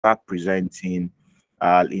start presenting,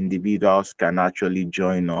 individuals can actually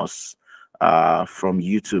join us from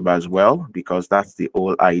YouTube as well, because that's the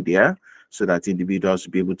whole idea, so that individuals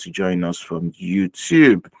will be able to join us from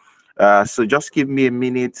YouTube. So just give me a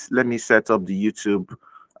minute. Let me set up the YouTube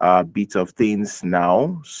bit of things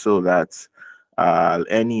now, so that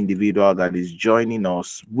any individual that is joining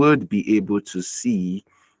us would be able to see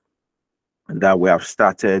that we have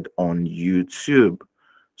started on YouTube.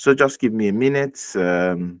 So just give me a minute,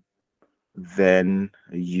 then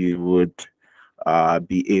you would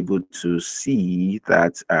be able to see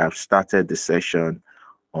that I have started the session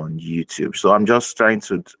on YouTube. So I'm just trying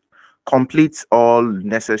to complete all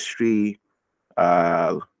necessary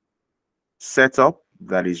setup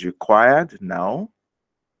that is required now.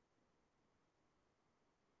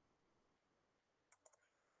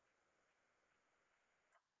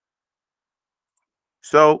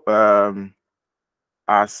 So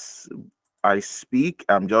as I speak,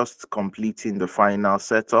 I'm just completing the final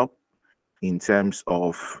setup in terms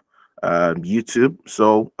of YouTube.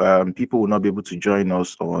 So people will not be able to join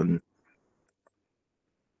us on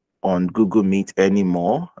Google Meet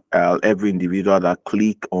anymore. Every individual that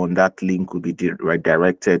click on that link will be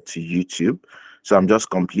redirected to YouTube. So I'm just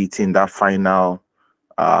completing that final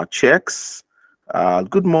checks.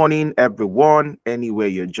 Good morning, everyone, anywhere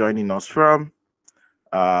you're joining us from.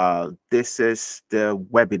 This is the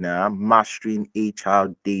webinar, Mastering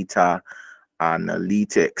HR Data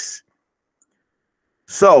Analytics.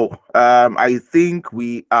 So I think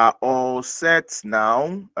we are all set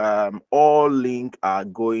now. All links are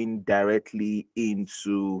going directly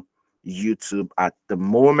into YouTube at the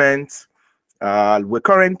moment. We're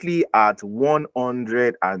currently at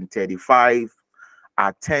 135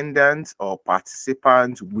 attendants or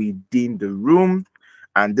participants within the room,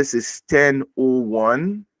 and this is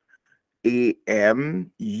 10:01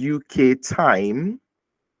 a.m. UK time,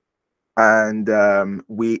 and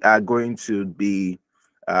we are going to be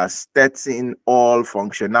starting all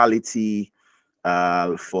functionality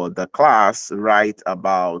for the class right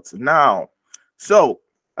about now. So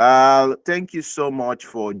thank you so much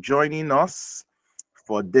for joining us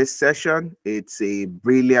for this session. It's a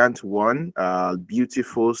brilliant one,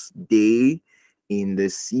 beautiful day in the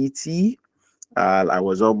city. I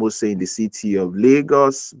was almost saying the city of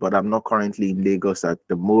Lagos, but I'm not currently in Lagos at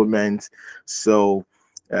the moment. So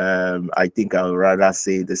I think I would rather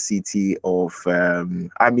say the city of,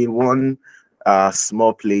 I'm in one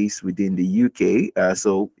small place within the UK.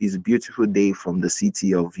 So it's a beautiful day from the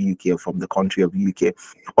city of UK, from the country of UK.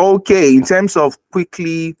 Okay, in terms of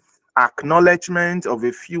quickly acknowledgement of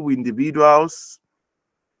a few individuals.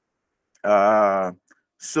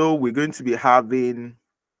 So we're going to be having,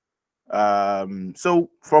 so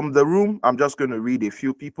from the room, I'm just going to read a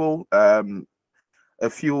few people.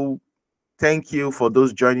 Thank you for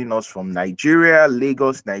those joining us from Nigeria,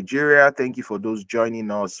 Lagos, Nigeria. Thank you for those joining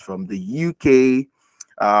us from the UK.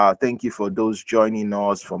 Thank you for those joining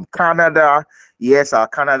us from Canada. Yes, our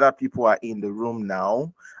Canada people are in the room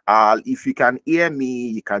now. If you can hear me,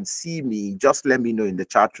 you can see me, just let me know in the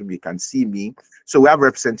chat room you can see me. So we have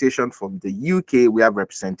representation from the UK. We have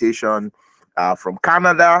representation from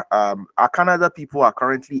Canada. Our Canada people are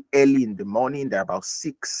currently early in the morning. They're about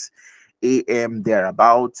 6 a.m.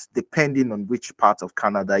 thereabouts, depending on which part of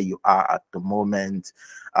Canada you are at the moment.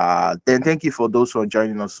 Then thank you for those who are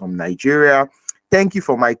joining us from Nigeria. Thank you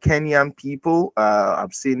for my Kenyan people.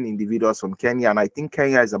 I've seen individuals from Kenya, and I think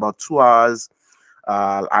Kenya is about 2 hours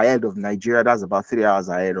ahead of Nigeria. That's about 3 hours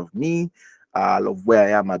ahead of me, of where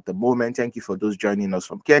I am at the moment. Thank you for those joining us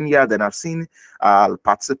from Kenya. Then I've seen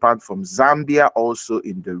participants from Zambia also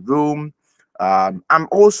in the room. I'm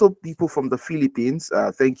also people from the Philippines.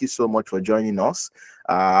 Thank you so much for joining us.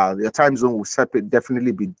 Your time zone will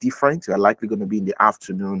definitely be different. You're likely going to be in the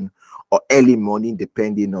afternoon or early morning,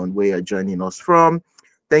 depending on where you're joining us from.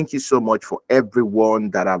 Thank you so much for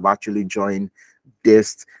everyone that have actually joined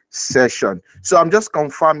this session. So I'm just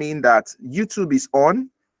confirming that YouTube is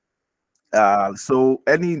on. So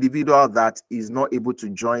any individual that is not able to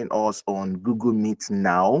join us on Google Meet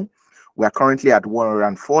now, we are currently at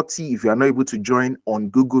 140. If you are not able to join on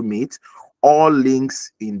Google Meet, all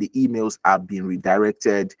links in the emails have been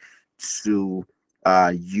redirected to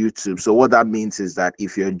YouTube. So what that means is that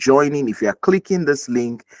if you're joining, if you're clicking this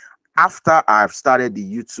link after I've started the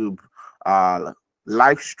YouTube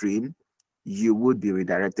live stream, you would be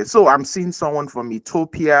redirected. So I'm seeing someone from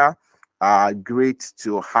Ethiopia. Great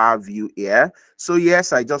to have you here. So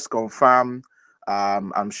yes, I just confirmed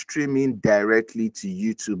I'm streaming directly to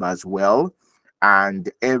YouTube as well,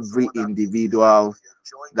 and every individual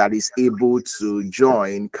that is able to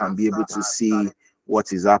join can be able to see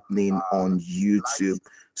what is happening on YouTube.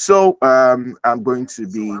 So I'm going to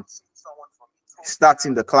be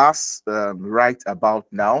starting the class right about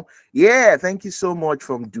now. Yeah, thank you so much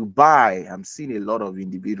from Dubai. I'm seeing a lot of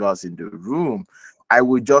individuals in the room. I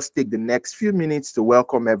will just take the next few minutes to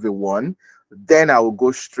welcome everyone. Then I will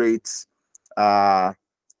go straight uh,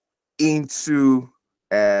 into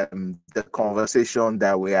the conversation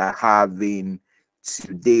that we are having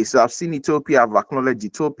today. So I've seen Ethiopia, I've acknowledged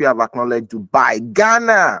Ethiopia, I've acknowledged Dubai,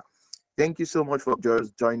 Ghana. Thank you so much for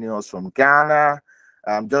just joining us from Ghana.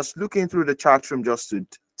 I'm just looking through the chat room just to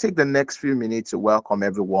take the next few minutes to welcome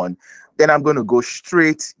everyone. Then I'm going to go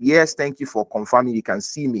straight. Yes, thank you for confirming you can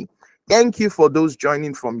see me. Thank you for those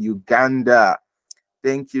joining from Uganda.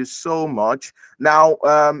 Thank you so much. Now,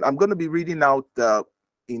 I'm going to be reading out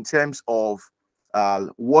in terms of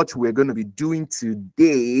what we're going to be doing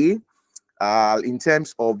today. In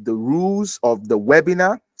terms of the rules of the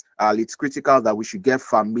webinar, it's critical that we should get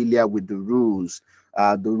familiar with the rules.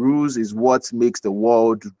 The rules is what makes the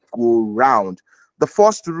world go round. The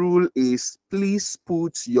first rule is please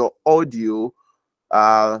put your audio,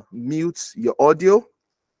 mute your audio.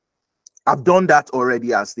 I've done that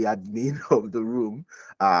already as the admin of the room.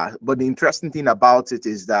 But the interesting thing about it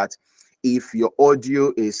is that if your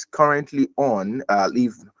audio is currently on,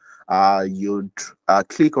 if you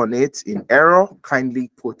click on it in error,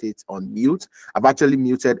 kindly put it on mute. I've actually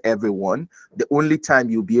muted everyone. The only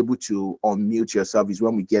time you'll be able to unmute yourself is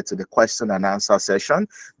when we get to the question and answer session.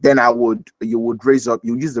 Then you would raise up,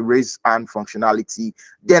 you use the raise hand functionality.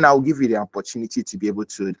 Then I'll give you the opportunity to be able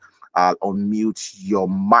to unmute your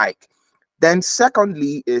mic. Then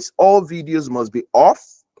secondly is all videos must be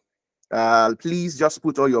off. Please just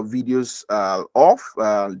put all your videos off.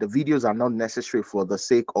 The videos are not necessary for the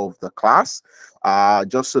sake of the class,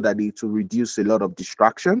 just so that it will reduce a lot of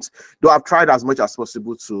distractions. Though I've tried as much as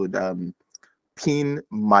possible to pin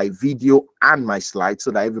my video and my slides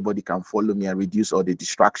so that everybody can follow me and reduce all the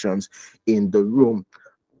distractions in the room.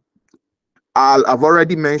 I've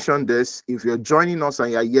already mentioned this. If you're joining us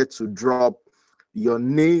and you're yet to drop your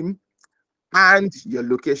name and your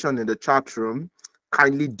location in the chat room,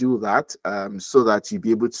 kindly do that so that you'll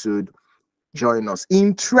be able to join us.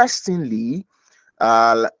 Interestingly,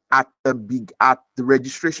 at the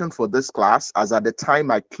registration for this class, as at the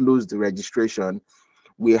time I closed the registration,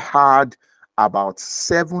 we had about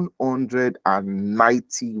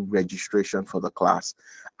 790 registration for the class,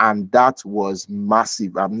 and that was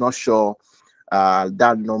massive. I'm not sure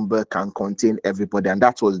that number can contain everybody, and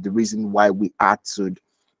that was the reason why we had to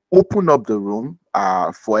open up the room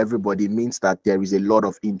for everybody. It means that there is a lot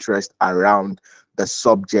of interest around the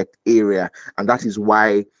subject area, and that is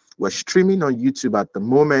why we're streaming on YouTube at the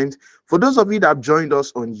moment. For those of you that have joined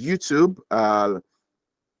us on YouTube,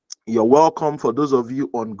 you're welcome. For those of you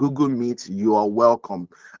on Google Meet, you are welcome.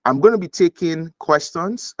 I'm going to be taking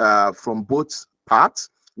questions from both parts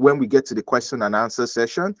when we get to the question and answer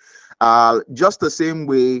session. Just the same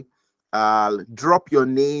way, drop your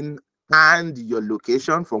name and your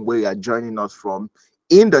location from where you are joining us from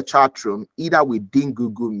in the chat room, either within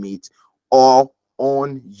Google Meet or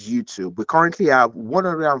on YouTube. We currently have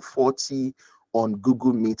 140 on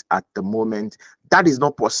Google Meet at the moment. That is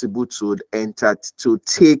not possible to enter to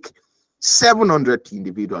take 700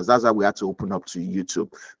 individuals. That's why we had to open up to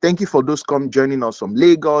YouTube. Thank you for those joining us from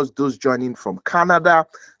Lagos, those joining from Canada.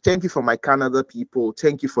 Thank you for my Canada people.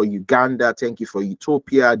 Thank you for Uganda. Thank you for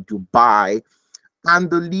Ethiopia, Dubai.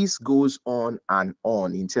 And the list goes on and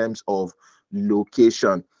on in terms of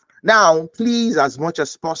location. Now, please, as much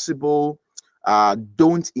as possible,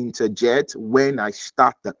 don't interject when I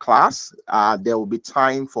start the class. There will be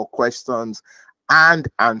time for questions and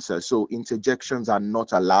answers, so interjections are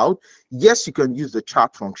not allowed. Yes, you can use the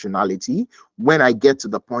chat functionality. When I get to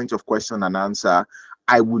the point of question and answer,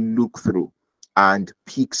 I will look through and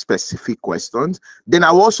pick specific questions. Then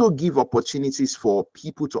I'll also give opportunities for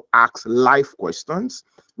people to ask live questions,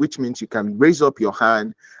 which means you can raise up your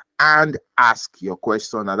hand and ask your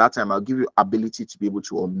question. At that time, I'll give you ability to be able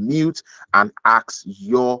to unmute and ask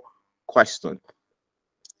your question.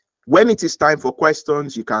 When it is time for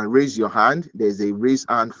questions, you can raise your hand. There's a raise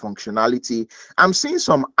hand functionality. I'm seeing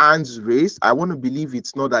some hands raised. I want to believe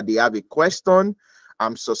it's not that they have a question.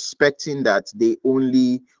 I'm suspecting that they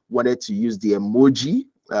only wanted to use the emoji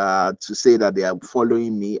to say that they are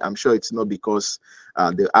following me. I'm sure it's not because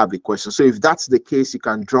they have a question. So if that's the case, you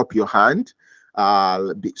can drop your hand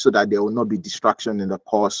so that there will not be distraction in the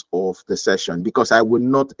course of the session, because I will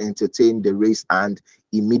not entertain the raised hand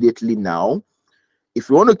immediately now. If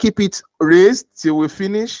you want to keep it raised till we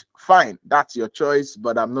finish, fine, that's your choice,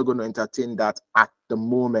 but I'm not going to entertain that at the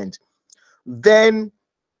moment. Then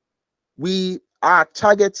we are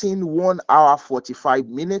targeting 1 hour 45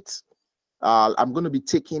 minutes. I'm going to be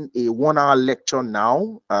taking a 1 hour lecture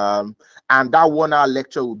now. And that 1 hour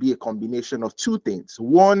lecture will be a combination of two things.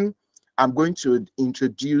 One, I'm going to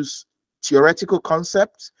introduce theoretical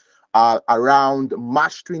concepts around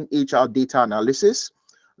mastering HR data analysis.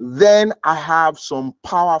 Then I have some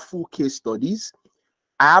powerful case studies.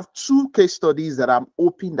 I have 2 case studies that I'm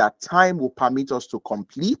hoping that time will permit us to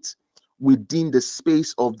complete within the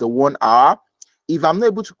space of the 1 hour. If I'm not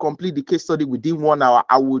able to complete the case study within 1 hour,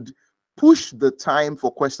 I would push the time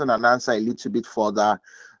for question and answer a little bit further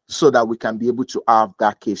so that we can be able to have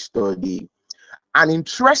that case study. And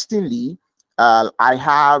interestingly,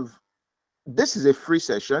 this is a free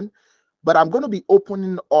session, but I'm going to be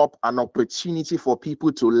opening up an opportunity for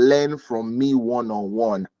people to learn from me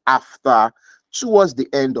one-on-one towards the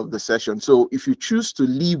end of the session. So if you choose to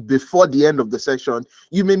leave before the end of the session,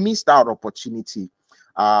 you may miss that opportunity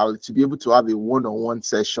to be able to have a one-on-one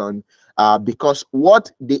session because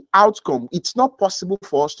what the outcome, it's not possible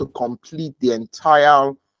for us to complete the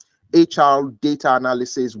entire HR data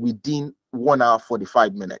analysis within 1 hour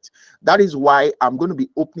 45 minutes. That is why I'm going to be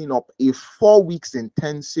opening up a 4 weeks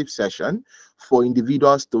intensive session for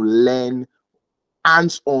individuals to learn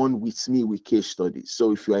hands-on with me with case studies.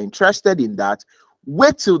 So if you're interested in that,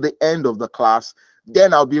 wait till the end of the class,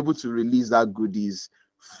 then I'll be able to release that goodies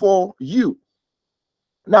for you.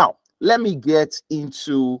 Now, let me get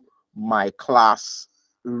into my class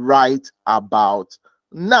right about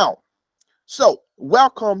now. So,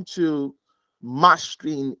 welcome to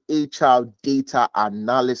Mastering HR Data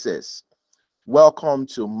Analysis. Welcome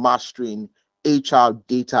to Mastering HR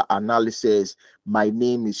Data Analysis. My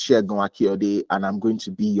name is Segun Akiode, and I'm going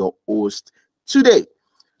to be your host today.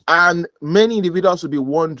 And many individuals will be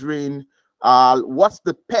wondering, what's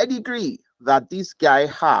the pedigree that this guy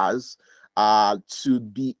has to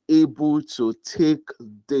be able to take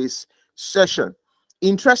this session?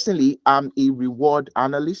 Interestingly, I'm a reward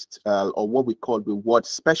analyst or what we call reward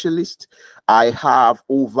specialist. I have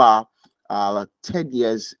over 10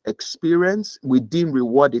 years experience within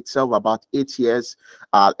reward itself, about 8 years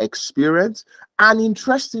experience. And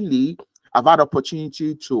interestingly, I've had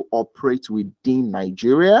opportunity to operate within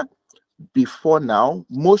Nigeria before now.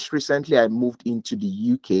 Most recently, I moved into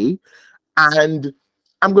the UK, and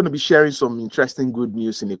I'm going to be sharing some interesting good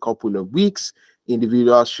news in a couple of weeks.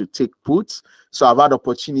 Individuals should take put. So I've had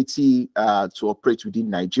opportunity to operate within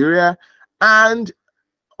Nigeria and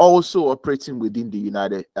also operating within the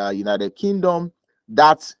United Kingdom.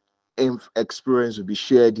 That experience will be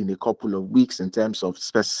shared in a couple of weeks in terms of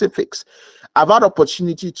specifics. I've had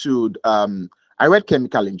opportunity to I read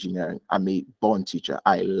chemical engineering. I'm a born teacher.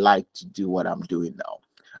 I like to do what I'm doing now,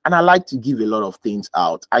 and I like to give a lot of things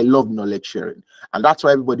out. I love knowledge sharing, and that's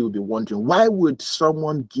why everybody will be wondering, why would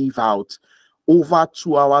someone give out over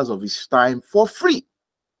 2 hours of his time for free?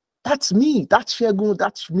 That's me. That's Segun.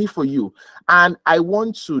 That's me for you. And I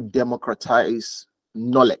want to democratize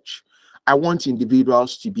knowledge. I want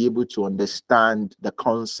individuals to be able to understand the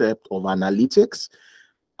concept of analytics.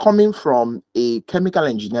 Coming from a chemical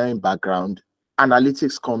engineering background,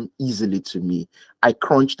 analytics come easily to me. I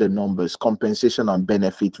crunch the numbers, compensation and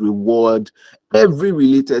benefit, reward, every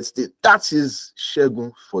related thing. That is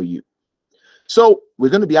Segun for you. So we're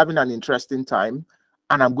going to be having an interesting time,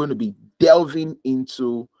 and I'm going to be delving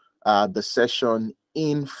into the session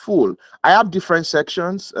in full. I have different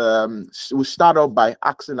sections. We'll start off by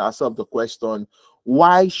asking ourselves the question,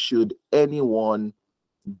 why should anyone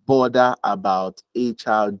bother about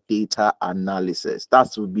HR data analysis? That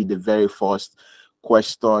would be the very first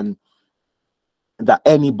question that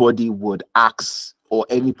anybody would ask, or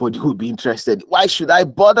anybody would be interested. Why should I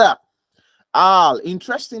bother?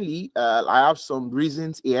 Interestingly, I have some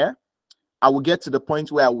reasons here. I will get to the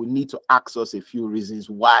point where I will need to ask us a few reasons.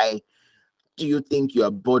 Why do you think you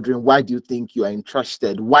are bothering? Why do you think you are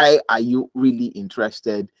interested? Why are you really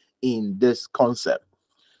interested in this concept?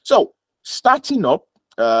 So, starting up,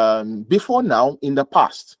 before now, in the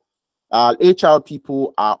past, HR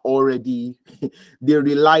people are already, they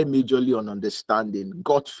rely majorly on understanding,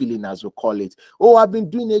 gut feeling, as we call it. Oh, I've been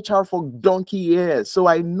doing HR for donkey years, so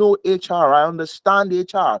I know HR, I understand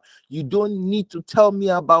HR. You don't need to tell me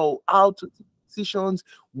about how to take decisions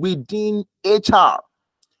within HR.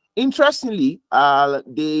 Interestingly,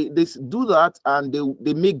 they do that, and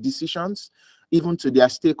they make decisions even to their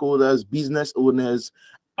stakeholders, business owners,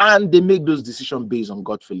 and they make those decisions based on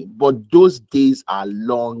gut feeling. But those days are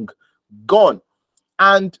long gone.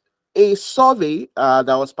 And a survey that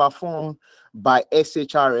was performed by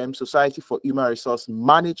SHRM, Society for Human Resource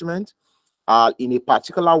Management, in a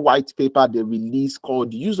particular white paper they released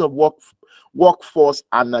called Use of Workforce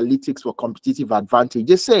Analytics for Competitive Advantage.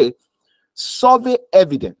 They say survey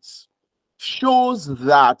evidence shows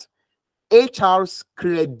that HR's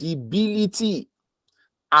credibility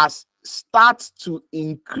has starts to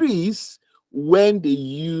increase when they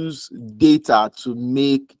use data to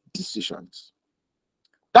make decisions.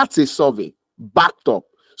 That's a survey backed up.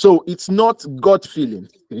 So it's not gut feeling.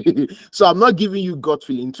 So I'm not giving you gut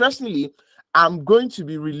feeling. Interestingly, I'm going to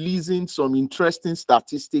be releasing some interesting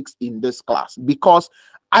statistics in this class because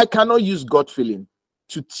I cannot use gut feeling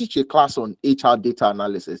to teach a class on HR data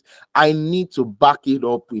analysis. I need to back it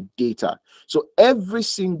up with data. So every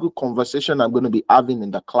single conversation I'm going to be having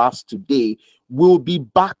in the class today will be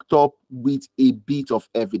backed up with a bit of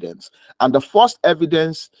evidence. And the first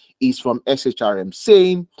evidence is from SHRM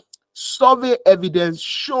saying survey evidence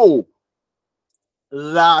show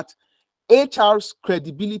that HR's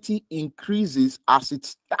credibility increases as it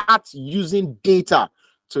starts using data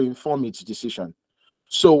to inform its decision.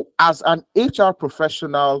 So as an HR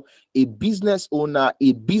professional, a business owner,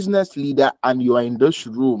 a business leader, and you are in this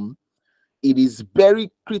room, it is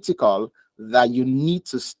very critical that you need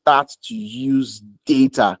to start to use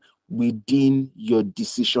data within your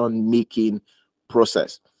decision-making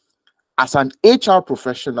process. As an HR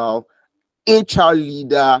professional, HR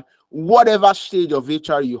leader, whatever stage of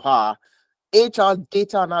HR you are, HR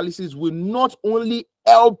data analysis will not only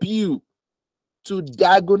help you to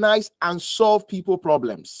diagnose and solve people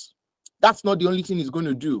problems. That's not the only thing it's going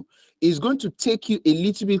to do. It's going to take you a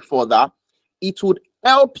little bit further. It would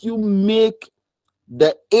help you make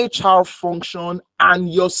the HR function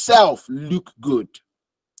and yourself look good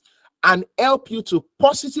and help you to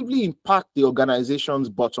positively impact the organization's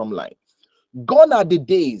bottom line. Gone are the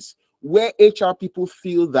days where HR people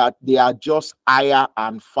feel that they are just hire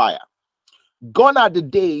and fire. Gone are the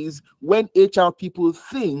days when HR people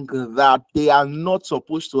think that they are not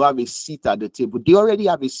supposed to have a seat at the table. They already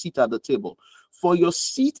have a seat at the table. For your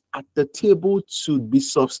seat at the table to be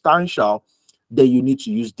substantial, then you need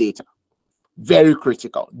to use data. Very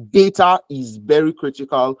critical. Data is very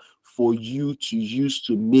critical for you to use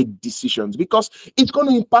to make decisions because it's going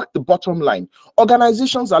to impact the bottom line.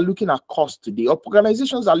 Organizations are looking at cost today.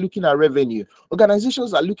 Organizations are looking at revenue.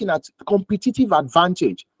 Organizations are looking at competitive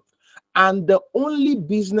advantage. And the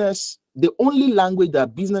only language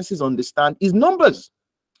that businesses understand is numbers.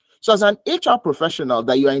 So as an HR professional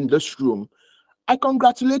that you are in this room, I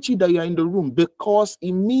congratulate you that you are in the room because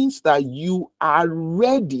it means that you are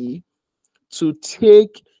ready to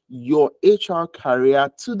take your HR career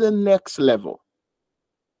to the next level.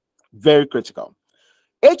 Very critical.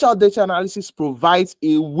 HR data analysis provides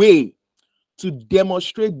a way to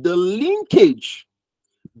demonstrate the linkage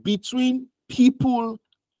between people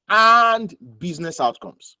and business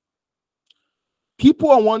outcomes. People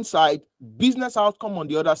on one side, business outcome on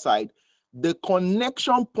the other side. The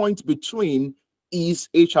connection point between is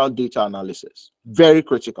HR data analysis. Very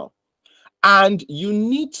critical. And you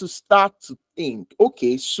need to start to think,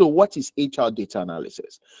 okay, so what is HR data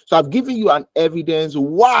analysis? So I've given you an evidence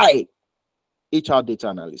why HR data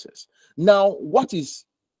analysis. Now, what is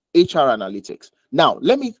HR analytics? Now,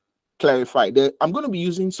 let me clarify. I'm going to be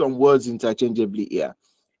using some words interchangeably here.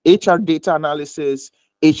 HR data analysis,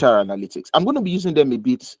 HR analytics. I'm going to be using them a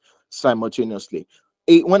bit simultaneously.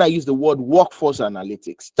 When I use the word workforce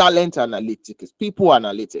analytics, talent analytics, people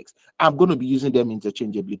analytics, I'm going to be using them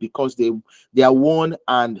interchangeably because they are one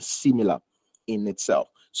and similar in itself.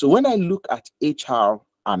 So when I look at HR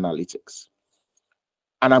analytics,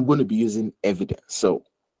 and I'm going to be using evidence. So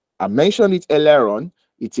I mentioned it earlier on,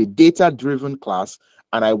 it's a data-driven class,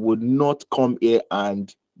 and I would not come here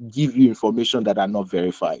and give you information that are not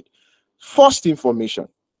verified. First information,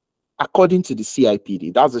 according to the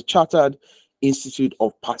CIPD, that's the Chartered Institute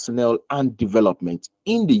of Personnel and Development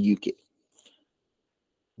in the UK,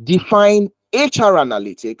 define HR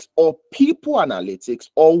analytics or people analytics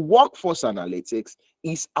or workforce analytics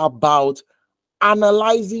is about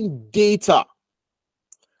analyzing data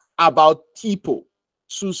about people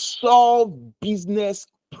to solve business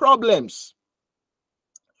problems.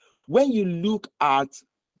 When you look at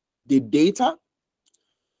the data,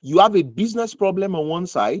 you have a business problem on one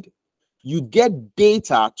side, you get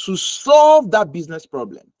data to solve that business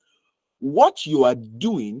problem. What you are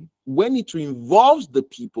doing when it involves the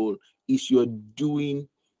people is you're doing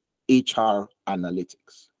HR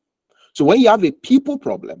analytics. So when you have a people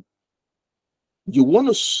problem, you want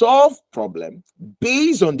to solve problem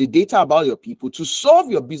based on the data about your people to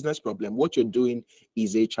solve your business problem. What you're doing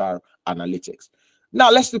is HR analytics.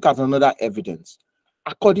 Now let's look at another evidence.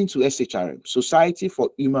 According to SHRM, Society for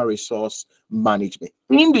Human Resource Management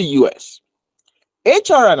in the US,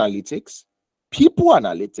 HR analytics, people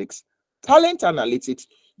analytics, talent analytics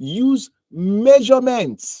use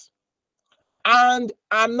measurements and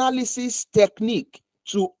analysis technique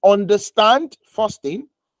to understand, first thing,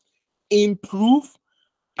 improve,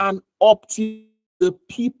 and optimize the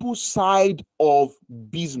people side of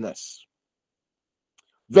business.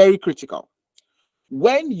 Very critical.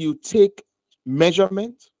 When you take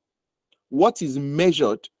measurement, what is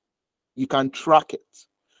measured, you can track it.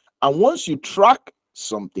 And once you track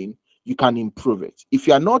something, you can improve it. If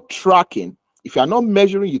you are not tracking, if you are not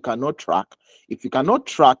measuring, you cannot track. If you cannot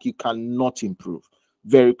track, you cannot improve.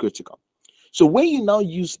 Very critical. So when you now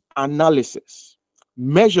use analysis,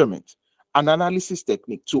 measurement, and analysis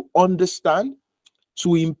technique to understand,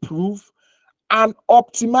 to improve, and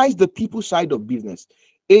optimize the people side of business,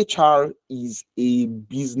 HR is a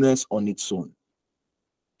business on its own.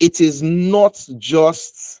 It is not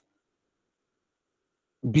just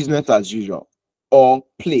business as usual or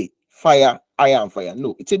play, fire, iron, fire.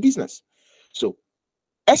 No, it's a business. So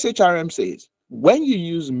SHRM says, when you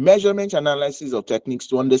use measurement analysis of techniques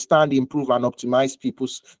to understand, improve, and optimize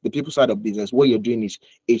the people side of business, what you're doing is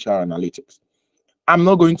HR analytics. I'm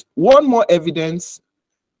not going to, one more evidence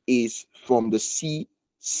is from the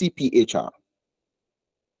CPHR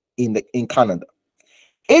in Canada.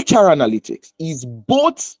 HR analytics is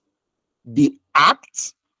both the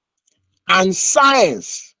act and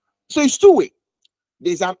science. So it's two-way.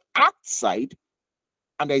 There's an act side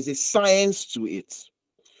and there's a science to it.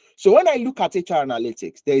 So when I look at HR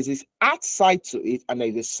analytics, there is this art side to it and there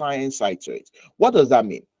is a science side to it. What does that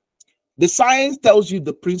mean? The science tells you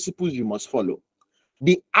the principles you must follow.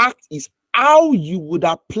 The act is how you would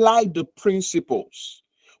apply the principles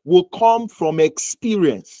will come from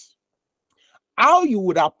experience. How you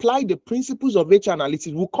would apply the principles of HR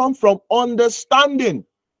analytics will come from understanding.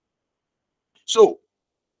 So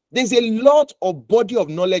there's a lot of body of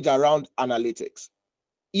knowledge around analytics.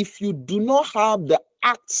 If you do not have the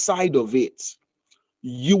act side of it,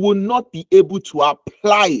 you will not be able to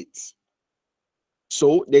apply it.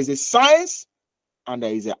 So there's a science and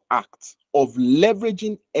there is an act of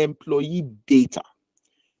leveraging employee data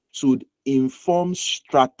to inform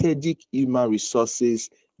strategic human resources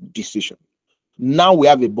decision. Now we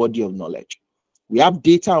have a body of knowledge. We have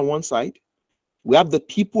data on one side, we have the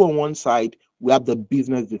people on one side, we have the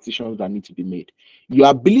business decisions that need to be made. Your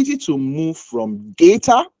ability to move from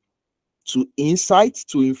data to insight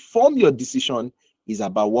to inform your decision is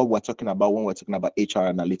about what we're talking about when we're talking about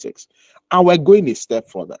HR analytics. And we're going a step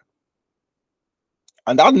further.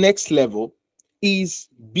 And that next level is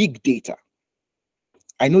big data.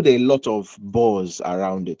 I know there are a lot of buzz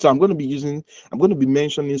around it. So I'm going to be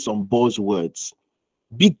mentioning some buzzwords.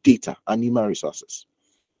 Big data and human resources.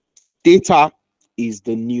 Data is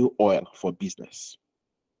the new oil for business.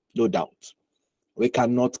 No doubt. We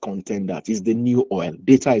cannot contend that. It's the new oil.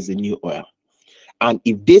 Data is the new oil. And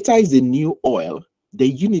if data is the new oil,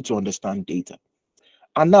 then you need to understand data.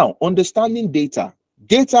 And now, understanding data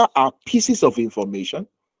are pieces of information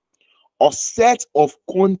or set of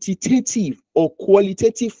quantitative or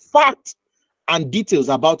qualitative facts and details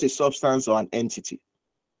about a substance or an entity.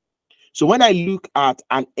 So when I look at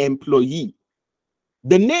an employee,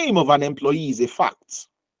 the name of an employee is a fact.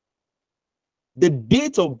 The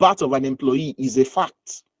date of birth of an employee is a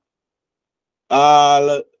fact.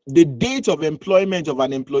 The date of employment of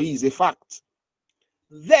an employee is a fact.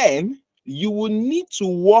 Then you will need to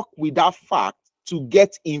work with that fact to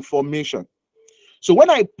get information. So when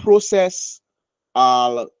I process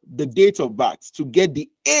the date of birth to get the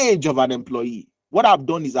age of an employee, what I've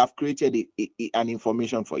done is I've created an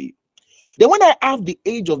information for you. Then when I have the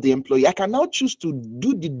age of the employee, I can now choose to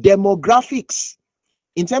do the demographics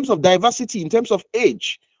in terms of diversity, in terms of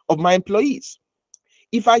age of my employees.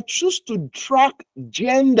 If I choose to track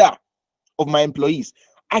gender of my employees,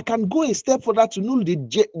 I can go a step further to know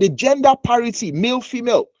the gender parity, male,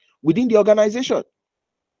 female, within the organization.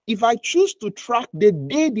 If I choose to track the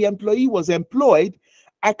day the employee was employed,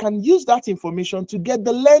 I can use that information to get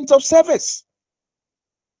the length of service.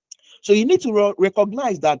 So you need to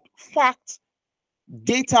recognize that fact,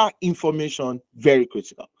 data, information, very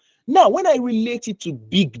critical. Now, when I relate it to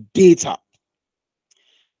big data,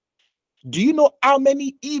 do you know how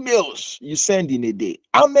many emails you send in a day?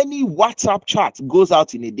 How many WhatsApp chats goes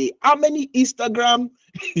out in a day? How many Instagram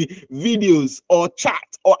videos or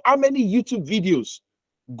chat or how many YouTube videos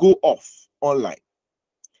go off online?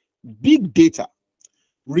 Big data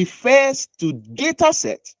refers to data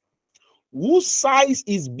set whose size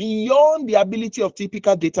is beyond the ability of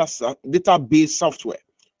typical database software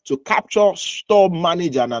to capture, store,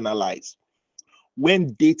 manage, and analyze.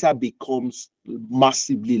 when data becomes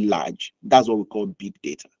massively large. That's what we call big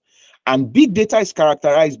data. And big data is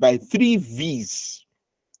characterized by 3 V's.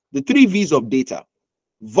 The 3 V's of data: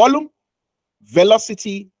 volume,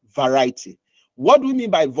 velocity, variety. What do we mean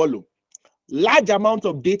by volume? Large amount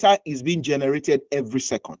of data is being generated every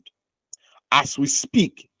second. As we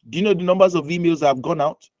speak, do you know the numbers of emails that have gone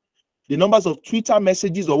out? The numbers of Twitter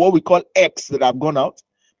messages, or what we call X, that have gone out?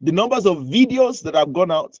 The numbers of videos that have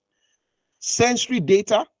gone out? Sensory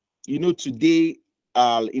data. You know, today,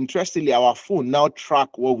 interestingly, our phone now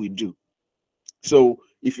track what we do. So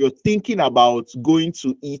if you're thinking about going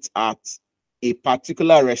to eat at a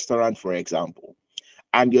particular restaurant, for example,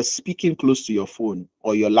 and you're speaking close to your phone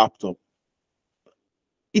or your laptop,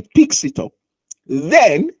 it picks it up.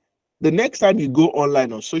 Then the next time you go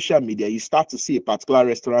online on social media, you start to see a particular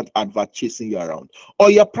restaurant advert chasing you around, or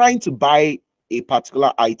you're trying to buy a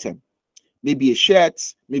particular item, maybe a shirt,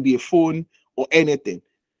 maybe a phone, or anything.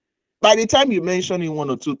 By the time you mention it 1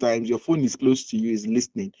 or 2 times, your phone is close to you, is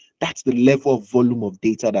listening. That's the level of volume of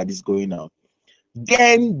data that is going out.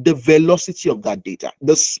 Then the velocity of that data,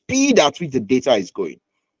 the speed at which the data is going,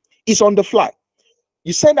 is on the fly.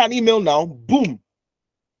 You send an email now, boom,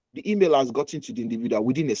 the email has gotten to the individual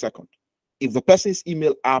within a second. If the person's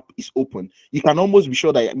email app is open, you can almost be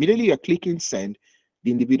sure that immediately you're clicking send,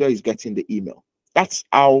 the individual is getting the email. That's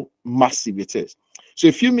how massive it is. So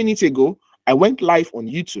a few minutes ago, I went live on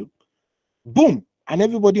YouTube, boom, and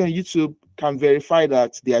everybody on YouTube can verify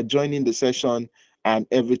that they are joining the session and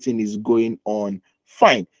everything is going on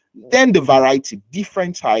fine. Then the variety,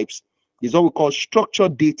 different types, is what we call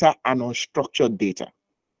structured data and unstructured data.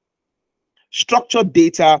 Structured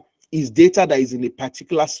data is data that is in a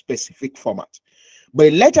particular specific format, but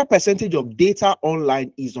a larger percentage of data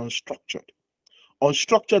online is unstructured.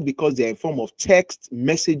 Unstructured because they're in form of text,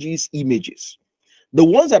 messages, images. The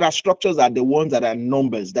ones that are structures are the ones that are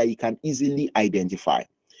numbers that you can easily identify.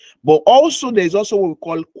 But also, there's also what we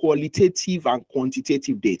call qualitative and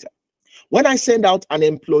quantitative data. When I send out an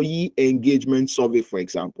employee engagement survey, for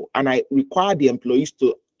example, and I require the employees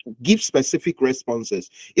to give specific responses,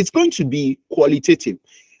 it's going to be qualitative.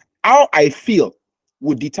 How I feel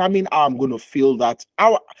will determine how I'm going to feel that.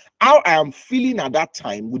 How I am feeling at that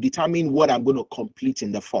time will determine what I'm going to complete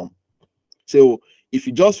in the form. So if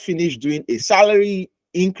you just finish doing a salary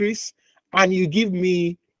increase and you give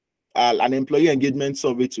me an employee engagement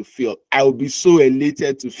survey to fill, I will be so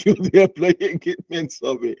elated to fill the employee engagement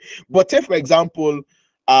survey. But if, for example,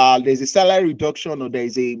 there's a salary reduction or there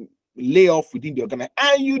is a layoff within the organization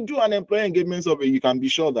and you do an employee engagement survey, you can be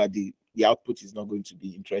sure that the output is not going to be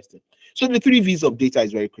interesting. So the 3 V's of data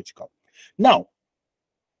is very critical. Now,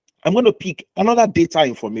 I'm going to pick another data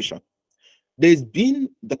information. There's been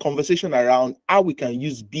the conversation around how we can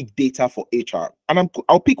use big data for HR. And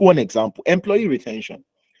I'll pick one example: employee retention.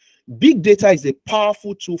 Big data is a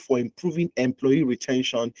powerful tool for improving employee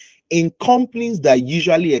retention in companies that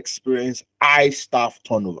usually experience high staff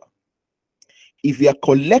turnover. If you are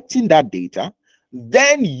collecting that data,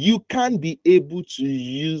 then you can be able to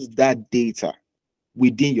use that data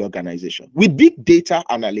within your organization. With big data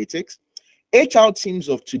analytics, HR teams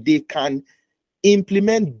of today can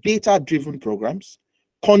implement data-driven programs,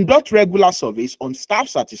 conduct regular surveys on staff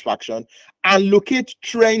satisfaction, and locate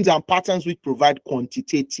trends and patterns which provide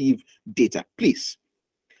quantitative data. Please,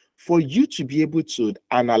 for you to be able to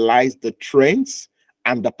analyze the trends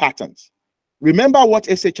and the patterns, remember what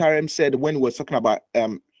SHRM said when we were talking about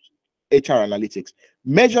HR analytics.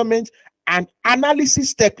 Measurement and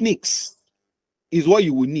analysis techniques is what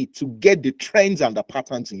you will need to get the trends and the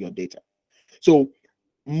patterns in your data. So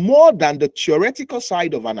more than the theoretical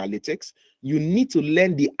side of analytics, you need to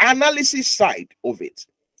learn the analysis side of it.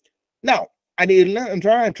 Now,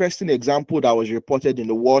 another interesting example that was reported in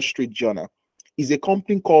the Wall Street Journal is a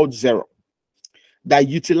company called Xero that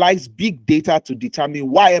utilized big data to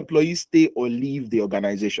determine why employees stay or leave the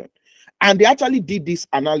organization. And they actually did this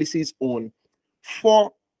analysis on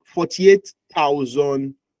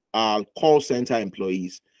 48,000 call center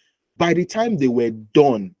employees. By the time they were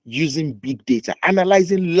done using big data,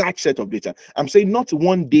 analyzing large set of data, I'm saying not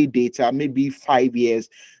 1 day data, maybe 5 years,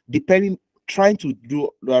 depending, trying to do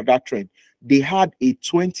that trend, they had a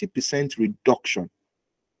 20% reduction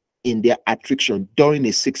in their attrition during a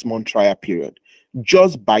 6-month trial period,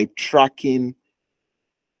 just by tracking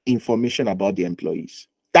information about the employees.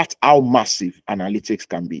 That's how massive analytics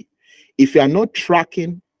can be. If you are not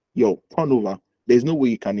tracking your turnover, there's no way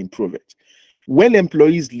you can improve it. When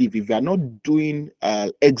employees leave, if they are not doing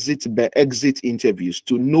exit interviews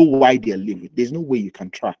to know why they are leaving, there's no way you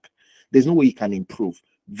can track. There's no way you can improve.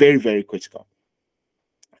 Very, very critical.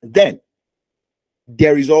 Then,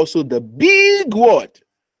 There is also the big word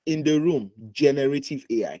in the room, generative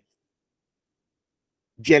AI.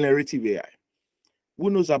 Generative AI. Who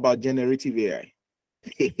knows about generative AI?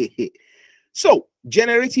 So,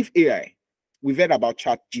 generative AI, we've heard about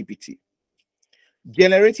ChatGPT.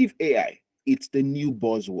 Generative AI, it's the new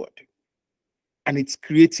buzzword, and it's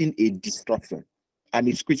creating a disruption, and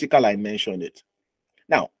it's critical I mentioned it.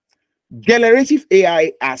 Now, generative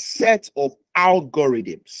AI are set of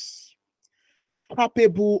algorithms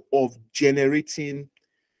capable of generating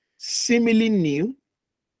seemingly new,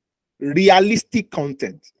 realistic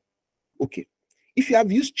content. Okay, if you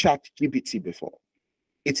have used ChatGPT before,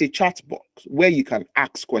 it's a chat box where you can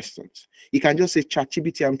ask questions. You can just say,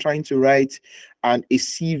 ChatGPT, I'm trying to write a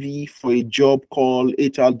CV for a job called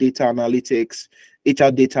HR data analytics,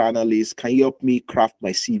 HR data analyst. Can you help me craft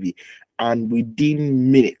my CV? And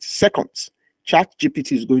within minutes, seconds,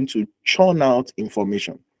 ChatGPT is going to churn out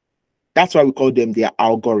information. That's why we call them their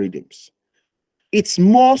algorithms. It's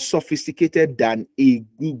more sophisticated than a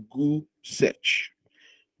Google search.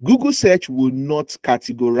 Google search will not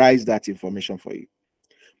categorize that information for you.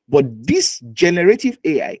 But this generative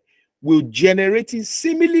AI will generate it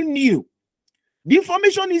seemingly new. The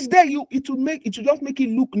information is there. It will just make it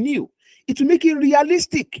look new. It will make it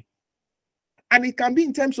realistic. And it can be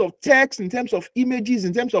in terms of text, in terms of images,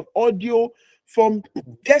 in terms of audio, from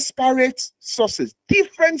disparate sources,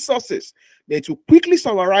 different sources. That will quickly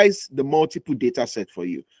summarize the multiple data set for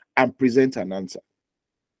you and present an answer.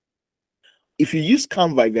 If you use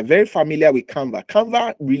Canva, if you're very familiar with Canva,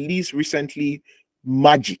 Canva released recently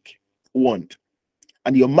Magic Wand.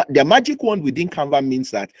 And their magic wand within Canva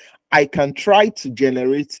means that I can try to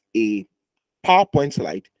generate a PowerPoint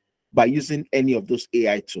slide by using any of those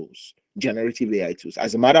AI tools, generative AI tools.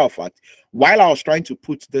 As a matter of fact, while I was trying to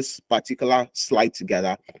put this particular slide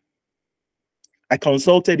together, I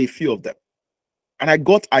consulted a few of them and I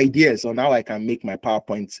got ideas on how I can make my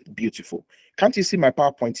PowerPoint beautiful. Can't you see my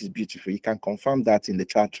PowerPoint is beautiful? You can confirm that in the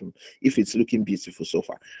chat room if it's looking beautiful so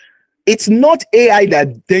far. It's not AI that,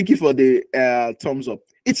 thank you for the thumbs up.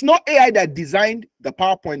 It's not AI that designed the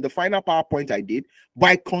PowerPoint, the final PowerPoint I did, but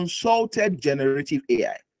I consulted generative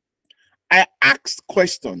AI. I asked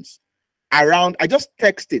questions around, I just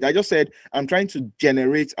texted, I just said, I'm trying to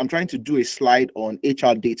do a slide on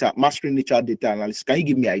HR data, mastering HR data analysis. Can you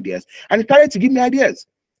give me ideas? And it started to give me ideas.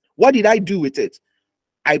 What did I do with it?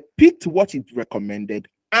 I picked what it recommended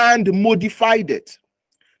and modified it.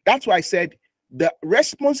 That's why I said, the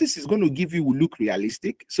responses is going to give you will look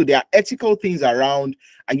realistic. So there are ethical things around.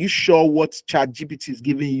 Are you sure what ChatGPT is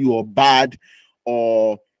giving you or bad,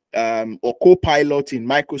 or Copilot in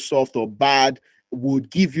Microsoft or bad would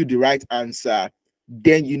give you the right answer?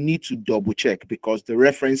 Then you need to double check because the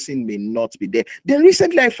referencing may not be there. Then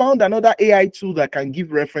recently I found another AI tool that can give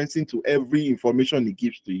referencing to every information it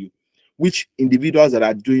gives to you, which individuals that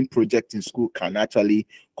are doing projects in school can actually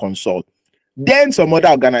consult. Then some other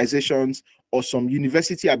organizations or some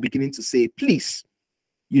university are beginning to say, please,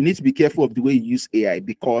 you need to be careful of the way you use AI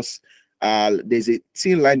because there's a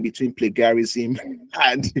thin line between plagiarism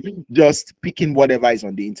and just picking whatever is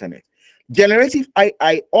on the internet. Generative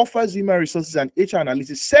AI offers human resources and HR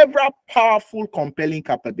analytics several powerful, compelling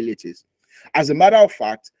capabilities. As a matter of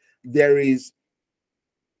fact, you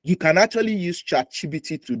can actually use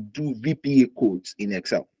ChatGPT to do VBA codes in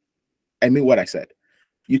Excel. I mean what I said.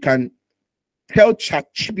 You can tell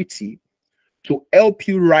ChatGPT to help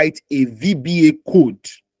you write a VBA code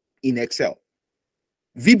in Excel.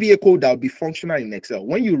 VBA code that will be functional in Excel.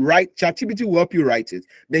 When you write, ChatGPT will help you write it.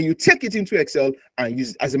 Then you take it into Excel and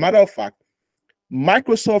use it. As a matter of fact,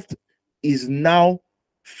 Microsoft is now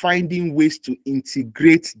finding ways to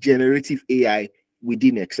integrate generative AI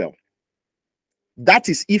within Excel. That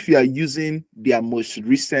is if you are using their most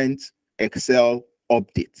recent Excel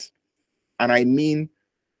update. And I mean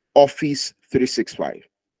Office 365.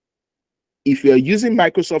 If you're using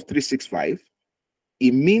Microsoft 365,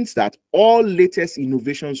 it means that all latest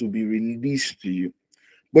innovations will be released to you.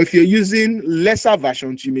 But if you're using lesser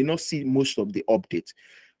versions, you may not see most of the updates.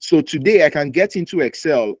 So today I can get into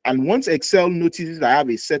Excel, and once Excel notices I have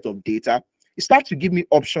a set of data, it starts to give me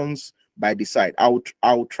options by the side.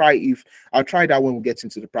 I'll try that when we get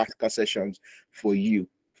into the practical sessions for you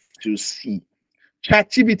to see.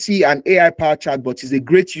 ChatGPT and AI-powered chatbot is a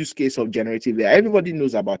great use case of generative AI. Everybody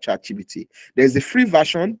knows about ChatGPT. There's the free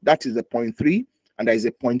version, that is the 0.3, and there is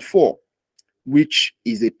a 0.4, which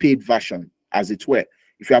is a paid version, as it were.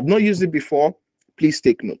 If you have not used it before, please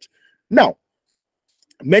take note. Now,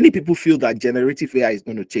 many people feel that generative AI is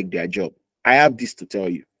going to take their job. I have this to tell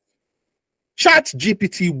you.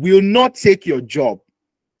 ChatGPT will not take your job,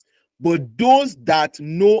 but those that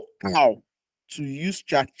know how to use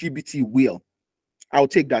ChatGPT will. I'll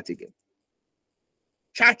take that again.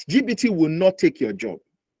 ChatGPT will not take your job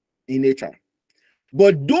in HR.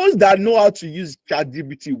 But those that know how to use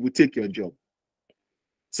ChatGPT will take your job.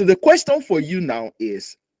 So the question for you now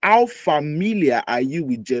is, how familiar are you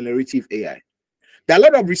with generative AI? There are a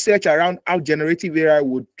lot of research around how generative AI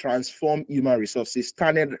would transform human resources,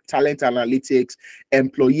 talent analytics,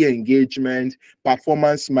 employee engagement,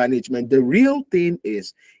 performance management. The real thing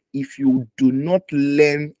is, if you do not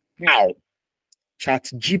learn how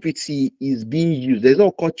ChatGPT is being used, there's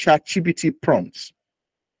what called ChatGPT prompts.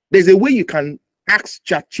 There's a way you can ask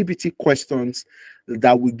ChatGPT questions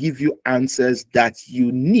that will give you answers that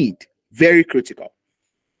you need. Very critical.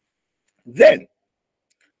 Then,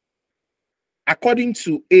 according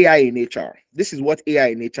to AI in HR, this is what AI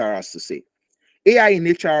in HR has to say. AI in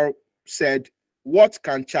HR said, what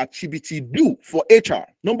can ChatGPT do for HR?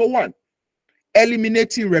 Number one,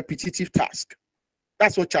 eliminating repetitive tasks.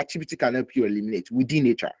 That's what ChatGPT can help you eliminate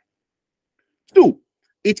within HR. Two,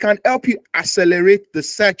 it can help you accelerate the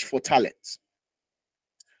search for talent.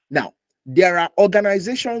 Now, there are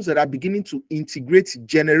organizations that are beginning to integrate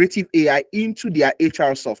generative AI into their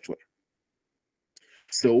HR software.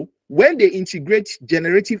 So when they integrate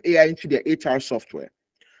generative AI into their HR software,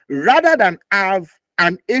 rather than have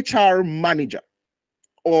an HR manager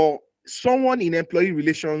or someone in employee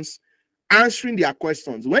relations answering their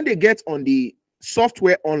questions, when they get on the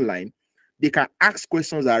software online, they can ask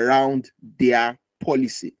questions around their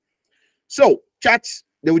policy. So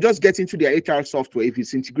they will just get into their HR software if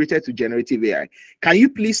it's integrated to generative AI. Can you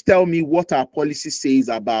please tell me what our policy says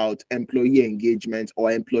about employee engagement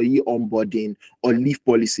or employee onboarding or leave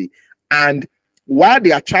policy? And while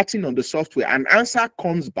they are chatting on the software, an answer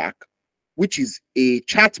comes back, which is a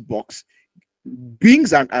chat box,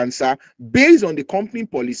 brings an answer based on the company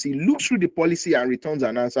policy, looks through the policy and returns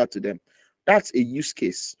an answer to them. That's a use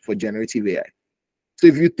case for generative AI. So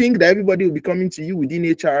if you think that everybody will be coming to you within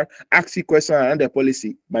HR, ask you questions around their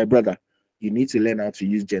policy, my brother, you need to learn how to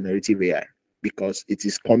use generative AI, because it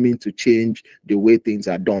is coming to change the way things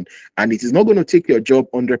are done. And it is not going to take your job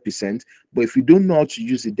 100%, but if you don't know how to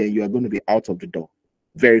use it, then you are going to be out of the door.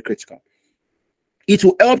 Very critical. It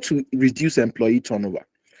will help to reduce employee turnover.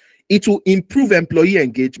 It will improve employee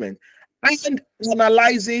engagement and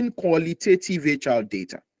analyzing qualitative HR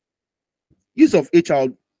data. Use of HR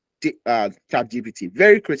ChatGPT,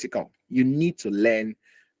 very critical. You need to learn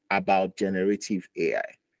about generative AI.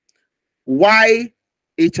 Why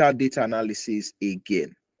HR data analysis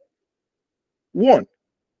again? One,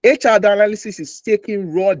 HR analysis is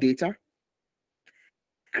taking raw data,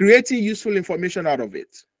 creating useful information out of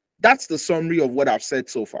it. That's the summary of what I've said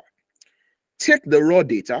so far. Take the raw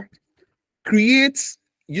data, create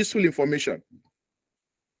useful information.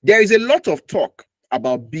 There is a lot of talk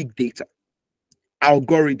about big data,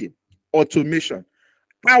 algorithm, automation.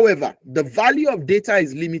 However, the value of data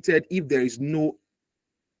is limited if there is no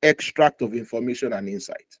extract of information and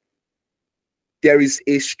insight. There is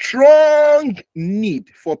a strong need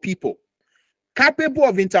for people capable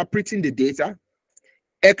of interpreting the data,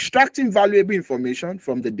 extracting valuable information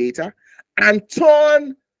from the data, and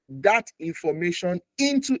turn that information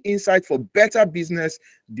into insight for better business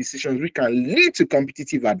decisions, which can lead to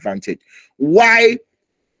competitive advantage. Why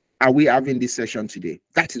are we having this session today?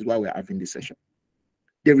 That is why we're having this session.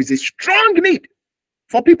 There is a strong need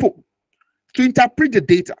for people to interpret the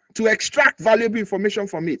data, to extract valuable information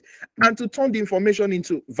from it, and to turn the information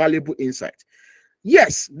into valuable insight.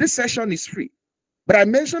 Yes, this session is free, but I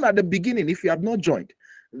mentioned at the beginning, if you have not joined,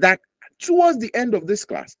 that towards the end of this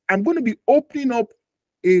class, I'm going to be opening up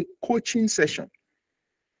a coaching session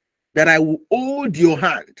that I will hold your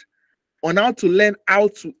hand on how to learn how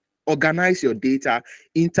to organize your data,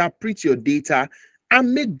 interpret your data,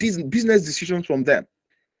 and make these business decisions from them.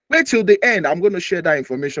 Wait till the end. I'm going to share that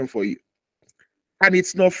information for you. And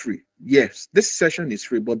it's not free. Yes, this session is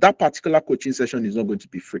free, but that particular coaching session is not going to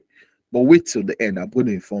be free. But wait till the end. I'm going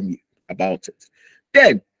to inform you about it.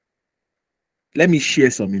 Then, let me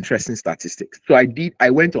share some interesting statistics. So I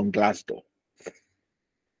went on Glassdoor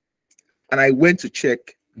and I went to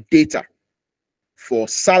check data for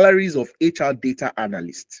salaries of HR data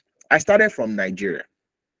analysts. I started from Nigeria.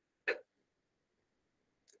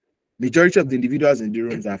 Majority of the individuals in the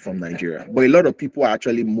rooms are from Nigeria, but a lot of people are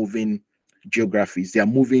actually moving geographies. They are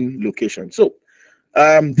moving locations. So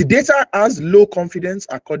the data has low confidence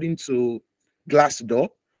according to Glassdoor,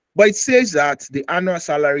 but it says that the annual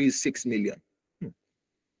salary is 6 million.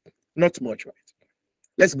 Not much, right?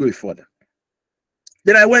 Let's go further.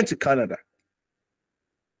 Then I went to Canada.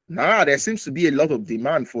 Now there seems to be a lot of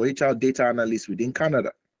demand for HR data analysts within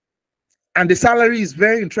Canada. And the salary is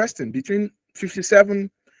very interesting, between 57,000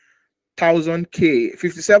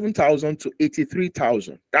 to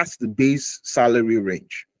 83,000. That's the base salary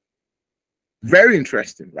range. Very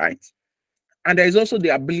interesting, right? And there's also the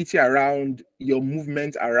ability around your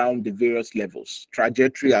movement around the various levels,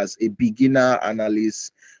 trajectory as a beginner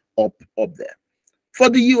analyst up there. For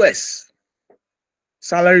the US,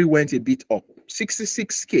 salary went a bit up,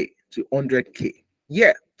 66K to 100K.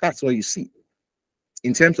 Yeah, that's what you see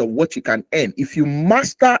in terms of what you can earn. If you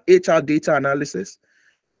master HR data analysis,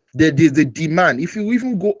 there's the demand. If you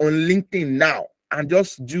even go on LinkedIn now and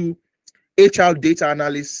just do HR data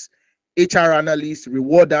analyst, HR analyst,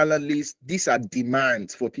 reward analyst, these are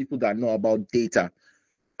demands for people that know about data,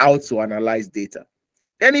 how to analyze data.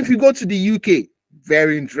 Then if you go to the UK,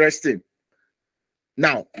 very interesting.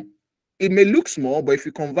 Now, it may look small, but if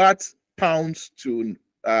you convert pounds to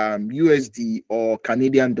USD or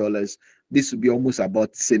Canadian dollars, this would be almost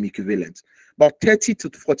about same equivalent. About 30 to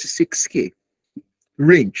 46K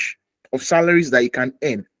range of salaries that you can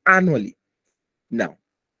earn annually. Now,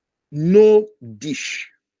 no dish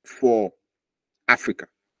for Africa.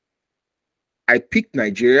 I picked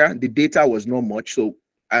Nigeria. The data was not much, so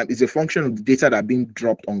it's a function of the data that are being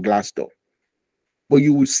dropped on Glassdoor. But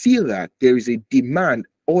you will see that there is a demand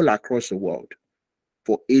all across the world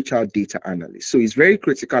for HR data analysts. So it's very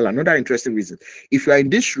critical. Another interesting reason, if you are in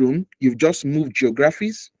this room, you've just moved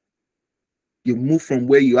geographies, you move from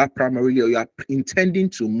where you are primarily, or you are intending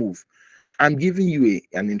to move. I'm giving you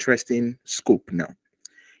an interesting scope now.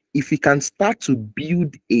 If you can start to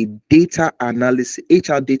build a data analysis,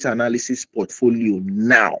 HR data analysis portfolio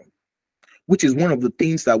now, which is one of the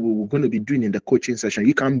things that we were going to be doing in the coaching session,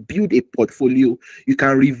 you can build a portfolio, you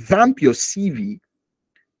can revamp your CV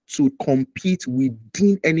to compete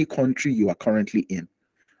within any country you are currently in.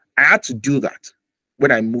 I had to do that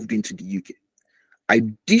when I moved into the UK. I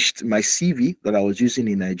ditched my CV that I was using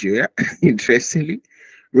in Nigeria, interestingly,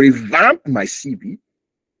 revamped my CV,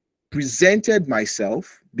 presented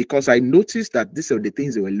myself because I noticed that these are the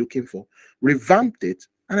things they were looking for, revamped it,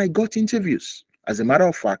 and I got interviews. As a matter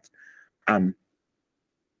of fact, let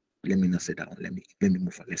me not say that one. Let me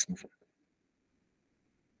move on. Let's move on.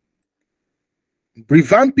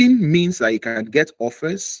 Revamping means that you can get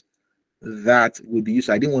offers that will be used.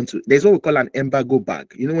 I didn't want to. There's what we call an embargo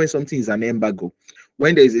bag. You know, when something is an embargo,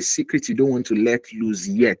 when there is a secret you don't want to let loose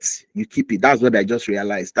yet, you keep it. That's what I just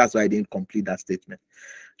realized. That's why I didn't complete that statement.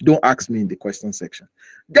 Don't ask me in the question section.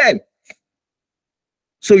 Then,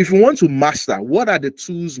 so if you want to master, what are the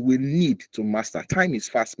tools we need to master? Time is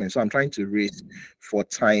fast spent, so I'm trying to race for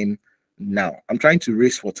time now. I'm trying to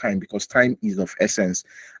race for time because time is of essence.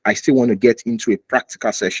 I still want to get into a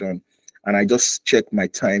practical session, and I just check my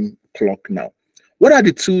time clock now. What are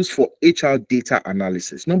the tools for HR data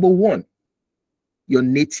analysis? Number one, your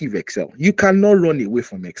native Excel. You cannot run away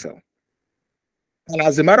from Excel. And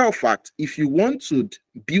as a matter of fact, if you want to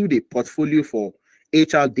build a portfolio for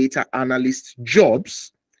HR data analyst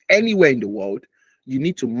jobs anywhere in the world, you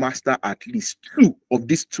need to master at least two of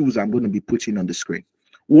these tools I'm going to be putting on the screen.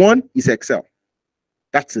 One is Excel.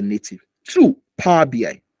 That's a native. Two, Power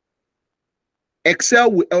BI.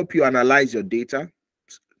 Excel will help you analyze your data,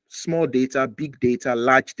 small data, big data,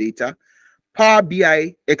 large data. Power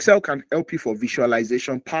BI, Excel can help you for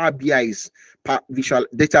visualization. Power BI is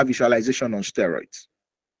data visualization on steroids.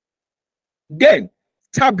 Then,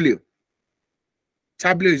 Tableau.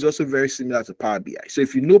 Tableau is also very similar to Power BI. So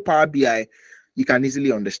if you know Power BI, you can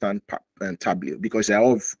easily understand Tableau because they're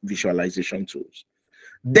all visualization tools.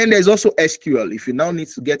 Then there's also SQL. If you now need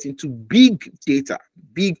to get into big data,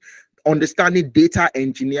 big understanding data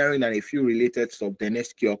engineering and a few related stuff, then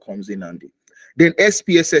SQL comes in handy. Then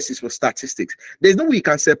SPSS is for statistics. There's no way you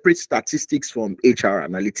can separate statistics from HR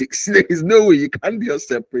analytics. There is no way you can just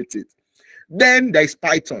separate it. Then there's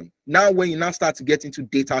Python. Now, when you now start to get into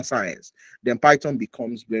data science, then Python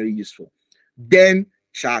becomes very useful. Then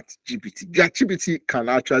ChatGPT. ChatGPT can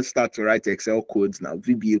actually start to write Excel codes now,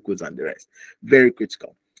 VBA codes and the rest. Very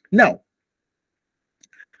critical. Now,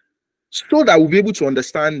 so that we'll be able to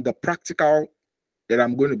understand the practical that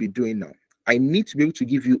I'm going to be doing now, I need to be able to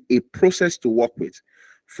give you a process to work with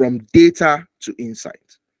from data to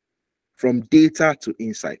insight. From data to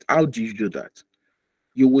insight. How do you do that?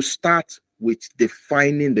 You will start with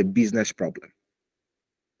defining the business problem.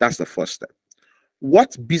 That's the first step.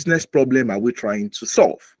 What business problem are we trying to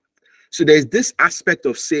solve? So there's this aspect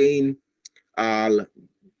of saying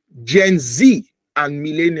Gen Z and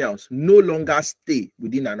millennials no longer stay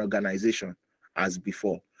within an organization as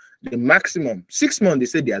before. The maximum 6 months, they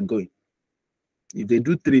say they are going. If they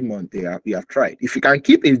do 3 months, you have tried. If you can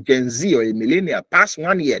keep a Gen Z or a millennial past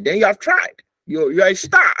 1 year, then you have tried. You're a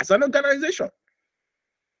star as an organization.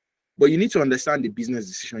 but you need to understand the business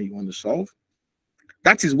decision you want to solve.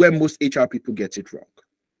 That is where most HR people get it wrong.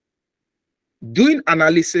 Doing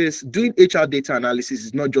analysis, doing HR data analysis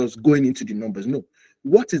is not just going into the numbers. No.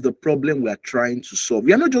 What is the problem we are trying to solve?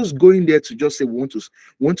 We are not just going there to just say we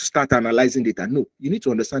want to start analyzing data. No, you need to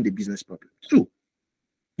understand the business problem. 2,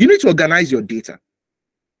 you need to organize your data.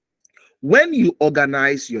 When you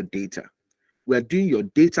organize your data, we're doing your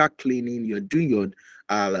data cleaning, you're doing your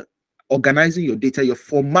organizing your data, you're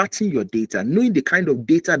formatting your data, knowing the kind of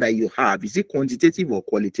data that you have. Is it quantitative or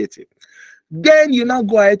qualitative? Then you now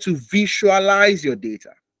go ahead to visualize your data.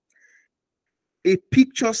 A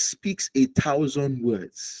picture speaks 1,000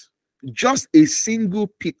 words. Just a single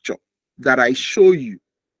picture that I show you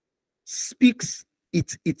speaks,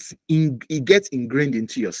 it gets ingrained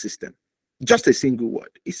into your system. Just a single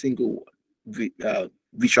word,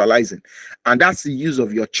 visualizing. And that's the use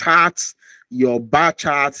of your charts, your bar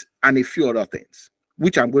charts, and a few other things,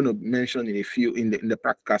 which I'm going to mention in the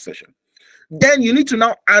practical session. Then you need to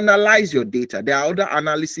now analyze your data. There are other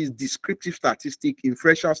analyses, descriptive statistics,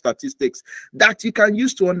 inferential statistics that you can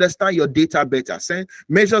use to understand your data better.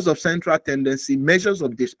 Measures of central tendency, measures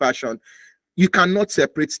of dispersion. You cannot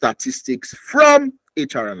separate statistics from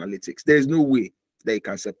HR analytics. There is no way that you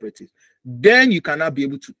can separate it. Then you cannot be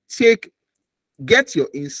able to get your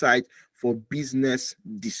insight for business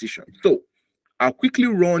decision. So I'll quickly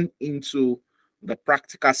run into the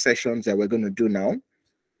practical sessions that we're going to do now.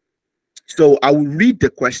 So I will read the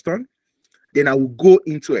question, then I will go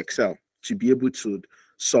into Excel to be able to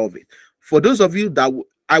solve it. For those of you that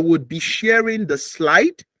I would be sharing the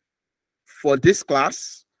slide for this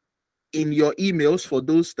class in your emails for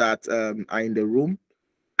those that are in the room.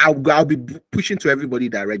 I'll be pushing to everybody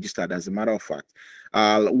that registered, as a matter of fact.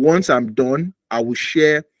 Once I'm done, I will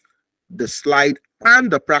share the slide and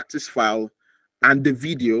the practice file and the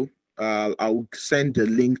video. I'll send the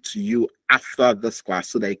link to you after this class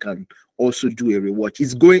so that you can also do a rewatch.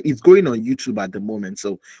 It's going on YouTube at the moment.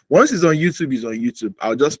 So once it's on YouTube, it's on YouTube.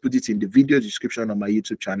 I'll just put it in the video description on my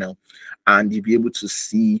YouTube channel, and you'll be able to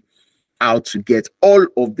see how to get all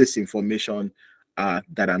of this information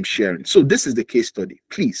that I'm sharing. So this is the case study.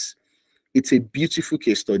 Please, it's a beautiful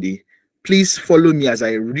case study. Please follow me as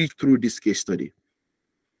I read through this case study.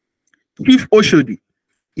 Chief Akiode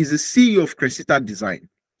is the CEO of Cressida Design,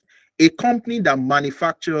 a company that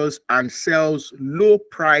manufactures and sells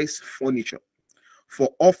low-price furniture for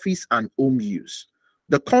office and home use.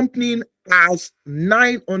 The company has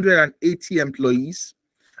 980 employees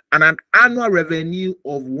and an annual revenue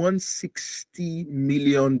of $160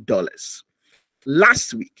 million.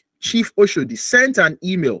 Last week, Chief Akiode sent an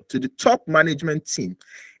email to the top management team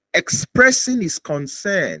expressing his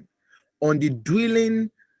concern on the dwindling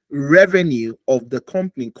revenue of the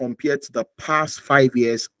company compared to the past 5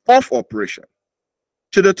 years of operation.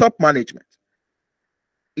 To the top management,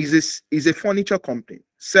 is a furniture company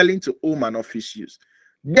selling to home and office use.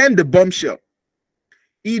 Then the bombshell.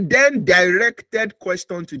 He then directed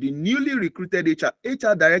question to the newly recruited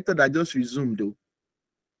HR director that just resumed though.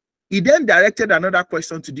 He then directed another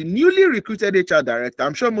question to the newly recruited HR director.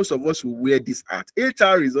 I'm sure most of us will wear this hat.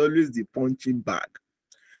 HR is always the punching bag.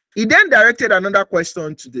 He then directed another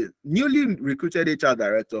question to the newly recruited HR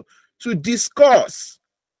director to discuss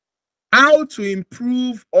how to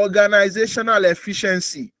improve organizational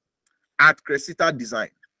efficiency at Cressida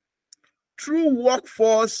Design through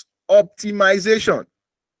workforce optimization.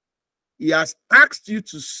 He has asked you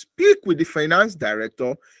to speak with the finance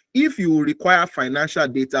director if you will require financial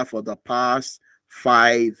data for the past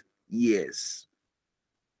 5 years.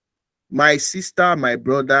 My sister, my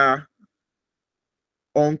brother,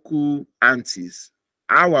 uncle, aunties,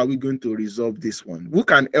 how are we going to resolve this one? Who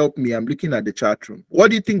can help me? I'm looking at the chat room. What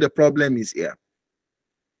do you think the problem is here?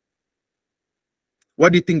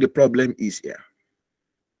 What do you think the problem is here?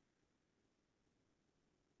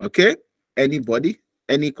 Okay, anybody?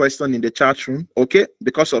 Any question in the chat room? Okay,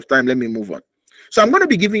 because of time, let me move on. So I'm going to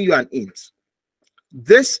be giving you an hint.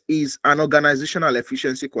 This is an organizational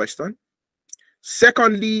efficiency question.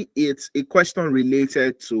 Secondly, it's a question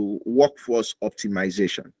related to workforce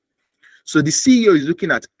optimization. So the CEO is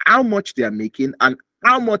looking at how much they are making and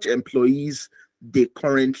how much employees they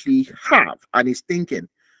currently have. And he's thinking,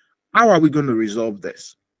 how are we going to resolve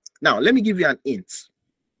this? Now, let me give you an hint.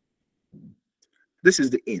 This is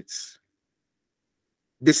the hint.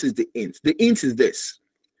 This is the hint. The hint is this.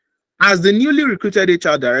 As the newly recruited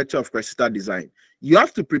HR director of Cressida Design, you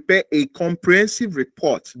have to prepare a comprehensive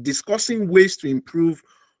report discussing ways to improve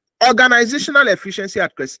organizational efficiency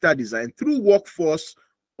at Cressida Design through workforce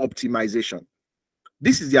optimization.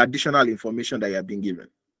 This is the additional information that you have been given.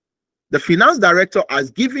 The finance director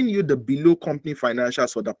has given you the below company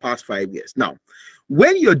financials for the past 5 years. Now,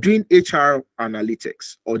 when you're doing HR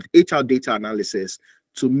analytics or HR data analysis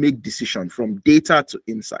to make decisions from data to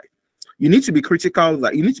insight, you need to be critical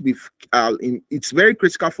that you need to be, it's very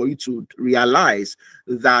critical for you to realize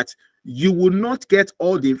that you will not get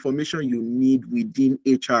all the information you need within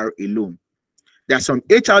HR alone. There's some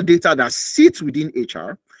HR data that sits within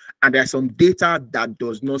HR, and there's some data that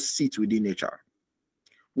does not sit within HR.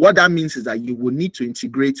 What that means is that you will need to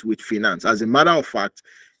integrate with finance. As a matter of fact,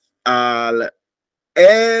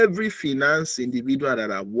 every finance individual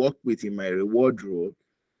that I work with in my reward role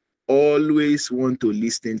always want to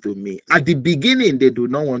listen to me. At the beginning, they do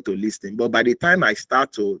not want to listen, but by the time I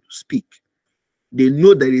start to speak, they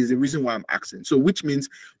know there is a reason why I'm asking. So which means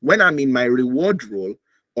when I'm in my reward role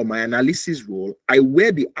or my analysis role, I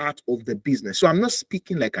wear the art of the business. So I'm not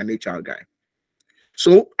speaking like an HR guy.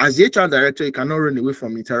 So as the HR director, you cannot run away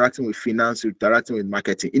from interacting with finance, interacting with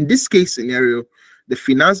marketing. In this case scenario, the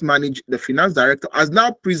finance director has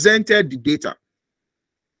now presented the data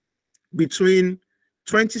between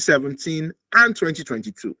 2017 and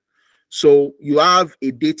 2022. So you have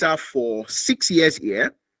a data for 6 years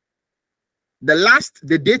here.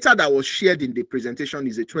 The data that was shared in the presentation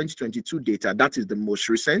is the 2022 data. That is the most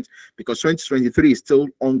recent because 2023 is still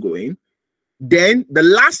ongoing. Then the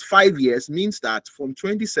last 5 years means that from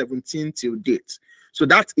 2017 till date. So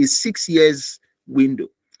that is 6 years window.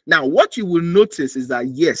 Now, what you will notice is that,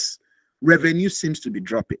 yes, revenue seems to be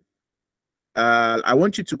dropping. I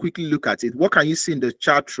want you to quickly look at it. What can you see in the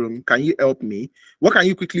chat room? Can you help me? What can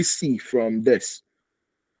you quickly see from this?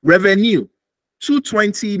 Revenue,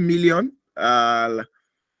 220 million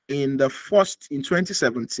in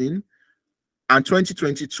 2017. And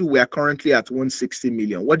 2022, we are currently at 160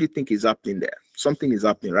 million. What do you think is happening there? Something is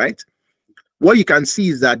happening, right? What you can see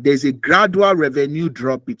is that there's a gradual revenue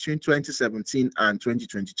drop between 2017 and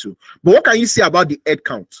 2022. But what can you see about the head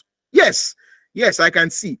count? Yes, I can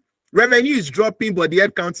see. Revenue is dropping, but the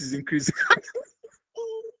head count is increasing.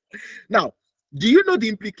 Now, do you know the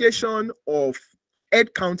implication of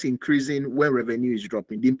head count increasing when revenue is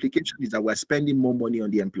dropping? The implication is that we're spending more money on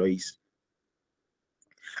the employees.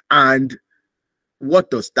 And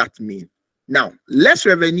what does that mean? Now, less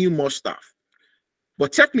revenue, more staff.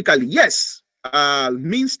 But technically, yes,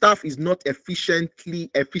 means staff is not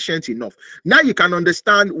efficient enough. Now you can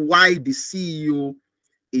understand why the CEO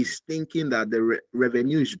is thinking that the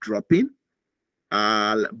revenue is dropping,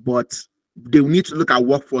 but they will need to look at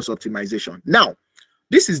workforce optimization. Now,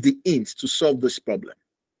 this is the hint to solve this problem.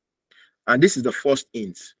 And this is the first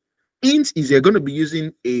hint. Hint is you're going to be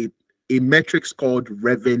using a metrics called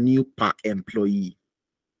revenue per employee.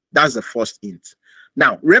 That's the first hint.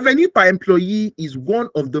 Now, revenue per employee is one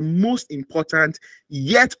of the most important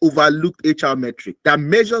yet overlooked HR metric that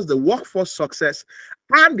measures the workforce success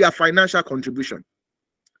and their financial contribution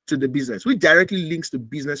to the business, which directly links to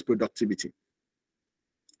business productivity.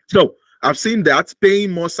 So I've seen that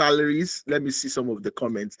paying more salaries. Let me see some of the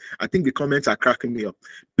comments. I think the comments are cracking me up.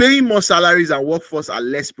 Paying more salaries and workforce are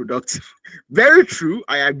less productive. Very true.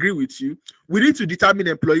 I agree with you. We need to determine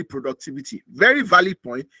employee productivity. Very valid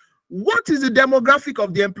point. What is the demographic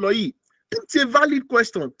of the employee? It's a valid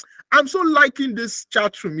question. I'm so liking this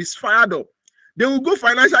chat room. It's fired up. They will go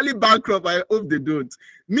financially bankrupt. I hope they don't.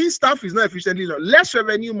 Means staff is not efficiently enough. Less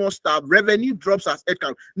revenue, more staff. Revenue drops as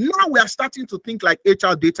headcount. Now we are starting to think like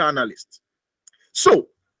HR data analysts. So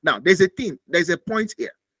now there's a point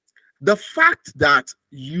here. The fact that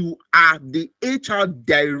you are the HR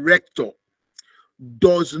director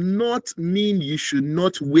does not mean you should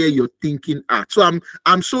not wear your thinking at. So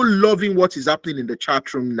I'm so loving what is happening in the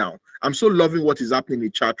chat room now. I'm so loving what is happening in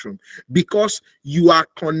the chat room because you are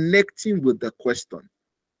connecting with the question.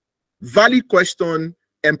 Valid question,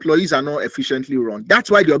 employees are not efficiently run. That's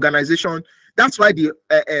why the organization, that's why the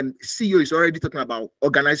CEO is already talking about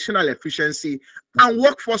organizational efficiency and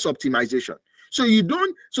workforce optimization. So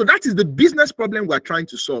that is the business problem we're trying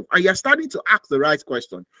to solve. And you're starting to ask the right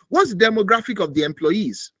question. What's the demographic of the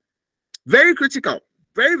employees? Very critical,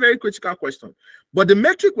 very, very critical question. But the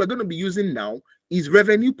metric we're going to be using now is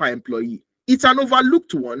revenue per employee. It's an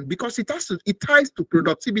overlooked one because it ties to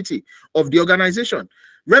productivity of the organization.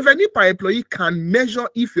 Revenue per employee can measure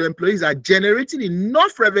if your employees are generating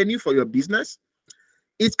enough revenue for your business.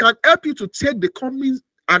 It can help you to take the company,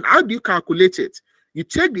 and how do you calculate it? You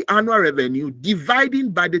take the annual revenue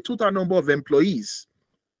dividing by the total number of employees.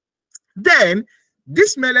 Then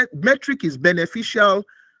this metric is beneficial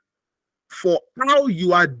for how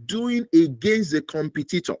you are doing against the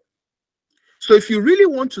competitor. So if you really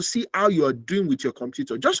want to see how you are doing with your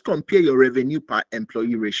competitor, just compare your revenue per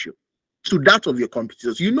employee ratio. to that of your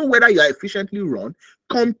competitors. You know whether you are efficiently run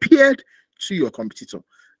compared to your competitor.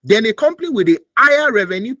 Then a company with a higher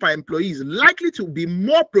revenue per employee is likely to be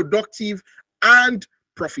more productive and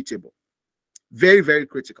profitable. Very, very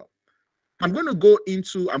critical. I'm going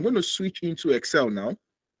to switch into Excel now,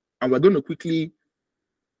 and we're going to quickly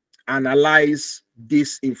analyze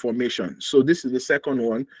this information. So this is the second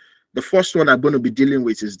one. The first one I'm going to be dealing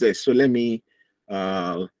with is this. So let me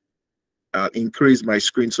increase my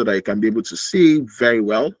screen so that you can be able to see very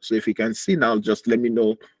well. So if you can see now, just let me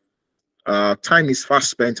know. Time is fast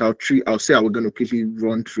spent. I'll say we're going to quickly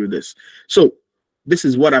run through this. So this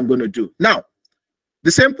is what I'm going to do. Now,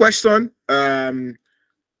 the same question,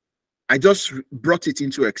 I just brought it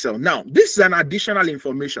into Excel. Now, this is an additional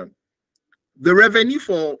information. The revenue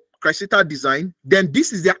for Cressida Design, then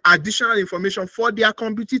this is the additional information for their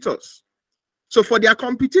competitors. So for their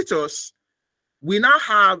competitors, we now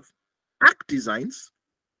have Arc Designs,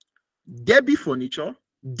 Debbie Furniture,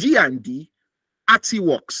 D&D,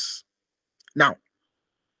 Artiworks. Now,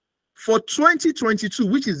 for 2022,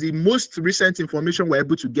 which is the most recent information we're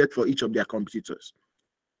able to get for each of their competitors,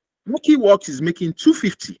 Artiworks is making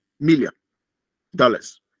 $250 million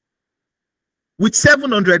with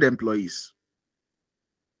 700 employees.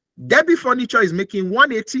 Debbie Furniture is making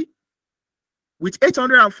 180 with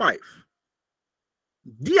 805.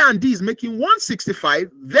 D&D is making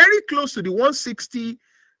 165, very close to the 160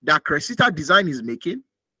 that Cressida Design is making,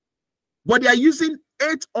 but they are using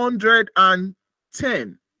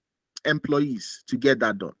 810 employees to get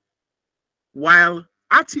that done. While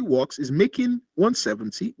Artiworks is making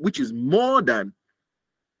 170, which is more than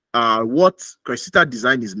what Cressida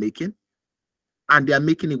Design is making, and they are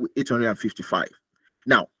making it with 855.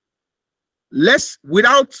 Now,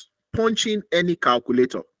 without punching any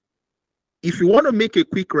calculator, if you want to make a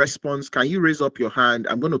quick response, can you raise up your hand?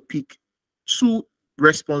 I'm going to pick 2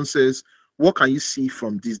 responses. What can you see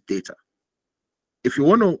from this data? If you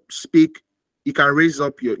want to speak, you can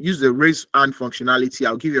use the raise hand functionality.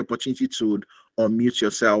 I'll give you an opportunity to unmute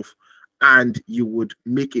yourself and you would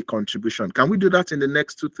make a contribution. Can we do that in the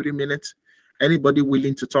next 2-3 minutes? Anybody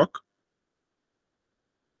willing to talk?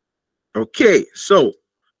 Okay, so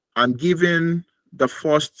I'm giving the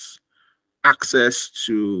first access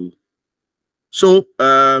to, so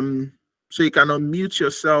you can unmute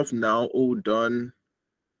yourself now. Hold on.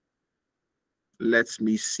 Let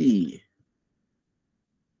me see.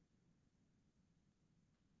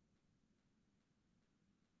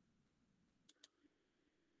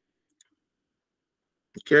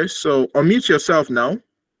 Okay, so unmute yourself now.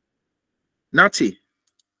 Nati,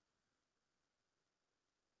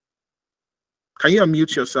 can you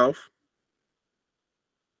unmute yourself?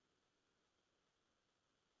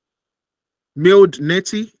 Mild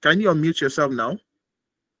Neti, can you unmute yourself now?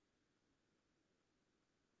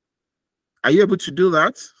 Are you able to do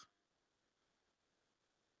that?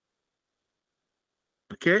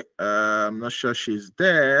 Okay, I'm not sure she's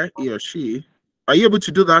there, he or she. Are you able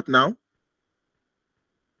to do that now?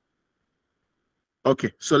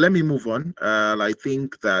 Okay, so let me move on. I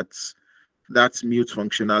think that mute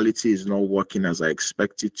functionality is not working as I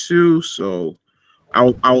expect it to, so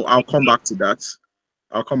I'll come back to that.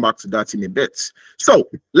 I'll come back to that in a bit. So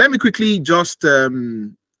let me quickly just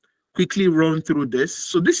quickly run through this.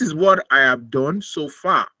 So this is what I have done so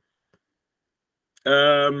far.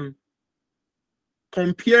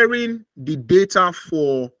 Comparing the data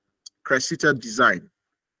for Cressida Design.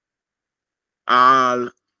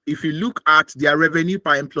 If you look at their revenue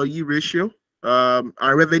per employee ratio,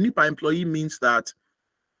 our revenue per employee means that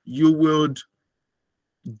you would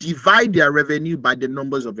divide their revenue by the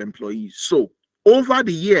numbers of employees. So over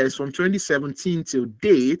the years from 2017 till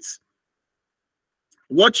date,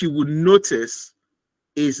 what you would notice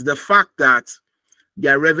is the fact that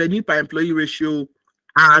their revenue per employee ratio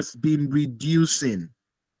has been reducing.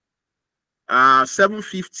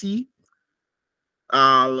 750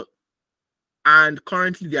 and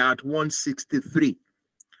currently they're at 163.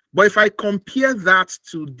 But if I compare that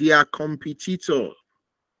to their competitor,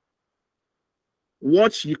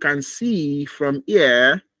 what you can see from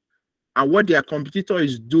here and what their competitor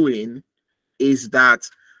is doing is that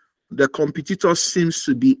the competitor seems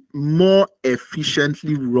to be more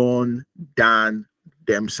efficiently run than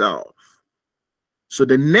themselves. So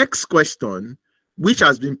the next question, which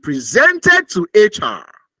has been presented to HR,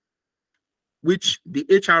 which the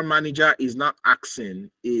HR manager is now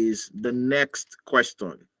asking, is the next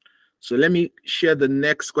question. So let me share the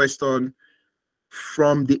next question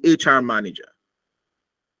from the HR manager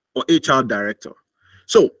or HR director.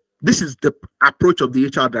 So this is the approach of the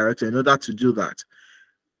HR director in order to do that.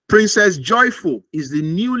 Princess Joyful is the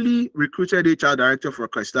newly recruited HR director for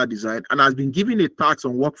Cresta Design and has been given a task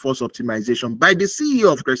on workforce optimization by the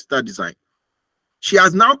CEO of Cresta Design. She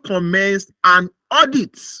has now commenced an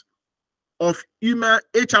audit of human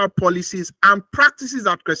HR policies and practices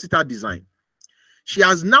at Cresta Design. She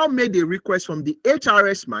has now made a request from the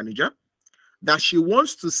HRS manager that she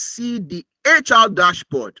wants to see the HR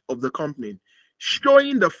dashboard of the company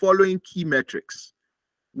showing the following key metrics: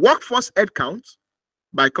 workforce headcount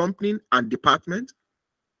by company and department,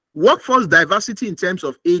 workforce diversity in terms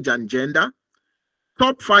of age and gender,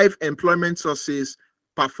 top 5 employment sources,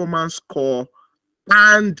 performance score,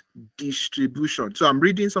 and distribution. So I'm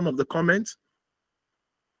reading some of the comments.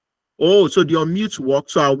 Oh, so the unmute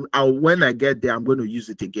worked. So when I get there, I'm going to use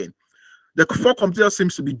it again. The 4 computer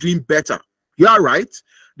seems to be doing better. You are right.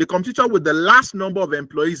 The computer with the last number of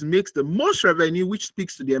employees makes the most revenue, which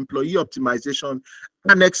speaks to the employee optimization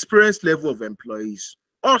and experience level of employees.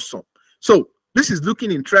 Awesome. So this is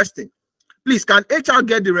looking interesting. Please, can HR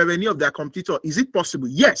get the revenue of their competitor? Is it possible?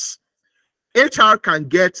 Yes. HR can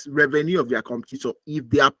get revenue of their competitor if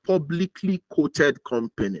they are publicly quoted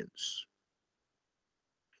companies.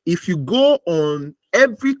 If you go on,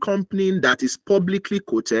 every company that is publicly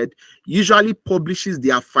quoted usually publishes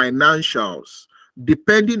their financials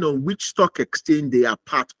depending on which stock exchange they are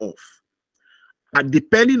part of. And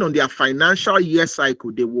depending on their financial year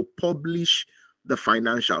cycle, they will publish the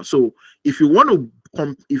financial. So if you want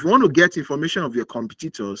to get information of your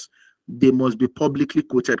competitors, they must be publicly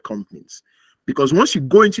quoted companies. Because once you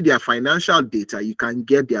go into their financial data, you can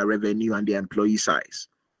get their revenue and their employee size.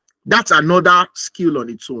 That's another skill on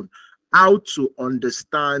its own, how to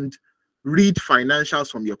understand, read financials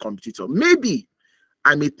from your competitor. Maybe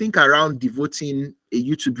I may think around devoting a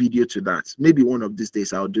YouTube video to that. Maybe one of these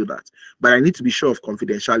days I'll do that. But I need to be sure of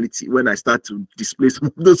confidentiality when I start to display some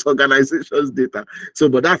of those organizations' data. So,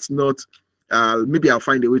 but that's not, maybe I'll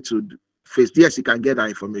find a way to face. Yes, you can get that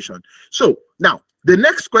information. So now, the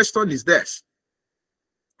next question is this.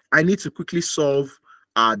 I need to quickly solve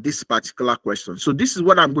this particular question. So this is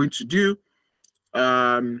what I'm going to do.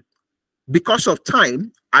 Because of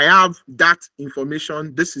time, I have that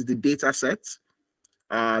information. This is the data set.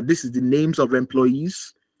 This is the names of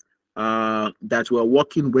employees that we're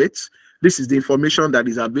working with. This is the information that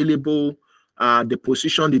is available. The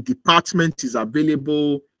position, the department is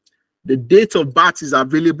available. The date of birth is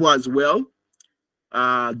available as well.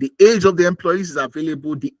 The age of the employees is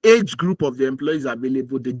available. The age group of the employees is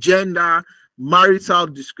available. The gender, marital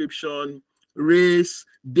description, race,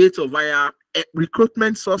 date of hire,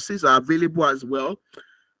 recruitment sources are available as well.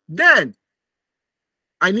 Then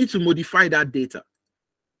I need to modify that data.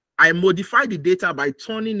 I modify the data by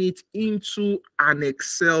turning it into an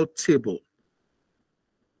Excel table.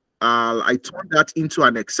 I turn that into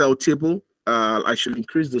an Excel table. I should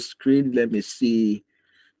increase the screen. Let me see.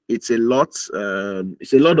 It's a lot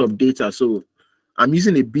of data. So I'm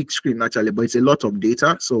using a big screen actually, but it's a lot of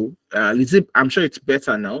data. So I'm sure it's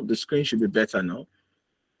better now. The screen should be better now.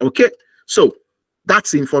 Okay. So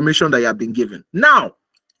that's the information that you have been given. Now,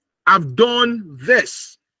 I've done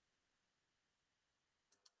this.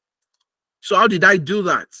 So how did I do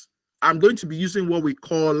that? I'm going to be using what we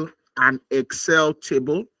call an Excel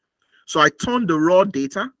table. So I turn the raw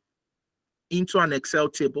data into an Excel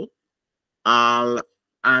table.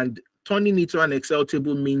 And turning it to an Excel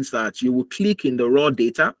table means that you will click in the raw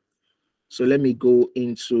data. So let me go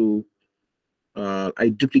into,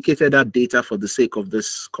 I duplicated that data for the sake of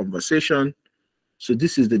this conversation. So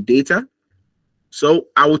this is the data. So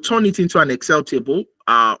I will turn it into an Excel table.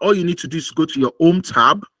 All you need to do is go to your Home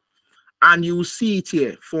tab, and you will see it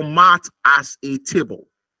here, format as a table.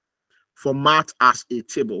 Format as a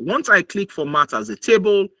table. Once I click format as a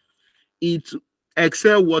table,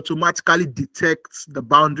 Excel will automatically detect the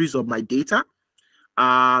boundaries of my data.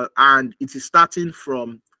 And it is starting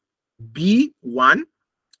from B1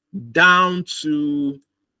 down to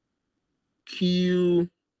Q.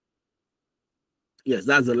 Yes,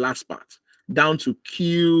 that's the last part. Down to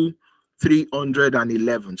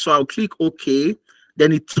Q311. So I'll click OK.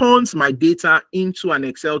 Then it turns my data into an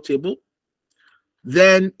Excel table.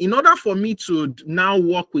 Then in order for me to now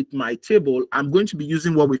work with my table, I'm going to be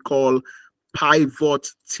using what we call pivot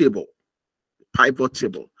table. Pivot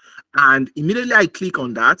table. And immediately I click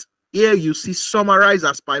on that. Here you see summarize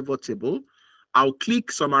as pivot table. I'll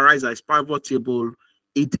click summarize as pivot table.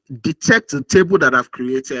 It detects the table that I've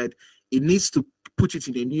created. It needs to put it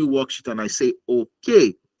in a new worksheet, and I say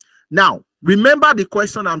okay. Now remember the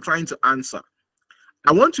question I'm trying to answer.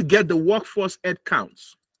 I want to get the workforce head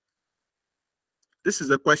counts. This is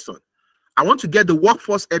the question. I want to get the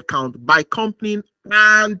workforce head count by company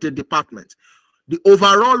and the department. the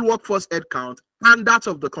overall workforce head count and that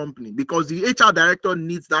of the company, because the HR director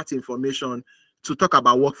needs that information to talk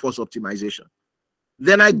about workforce optimization.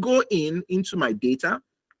 Then I go into my data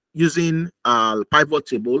using pivot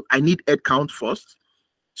table. I need head count first.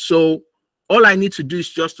 So all I need to do is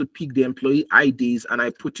just to pick the employee IDs and I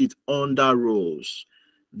put it under rows.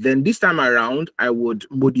 Then this time around, I would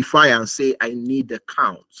modify and say I need the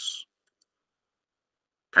counts.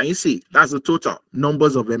 Can you see? That's the total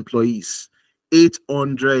numbers of employees,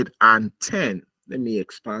 810. Let me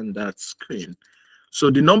expand that screen. So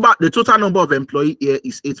the total number of employee here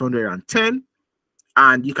is 810.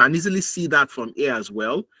 And you can easily see that from here as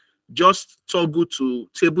well. Just toggle to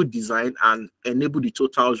table design and enable the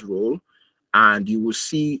totals role. And you will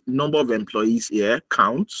see number of employees here,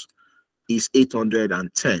 counts, is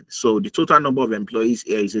 810. So the total number of employees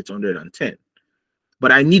here is 810.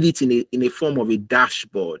 But I need it in a form of a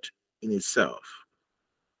dashboard in itself.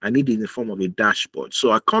 I need it in the form of a dashboard.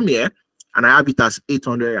 So I come here and I have it as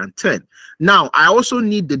 810. Now, I also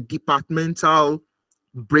need the departmental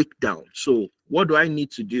breakdown. So what do I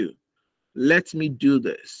need to do? Let me do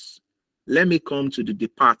this. Let me come to the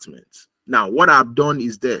department. Now, what I've done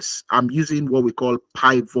is this. I'm using what we call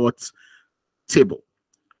pivot table.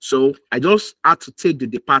 So I just had to take the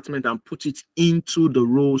department and put it into the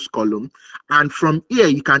rows column. And from here,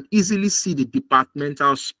 you can easily see the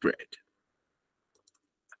departmental spread.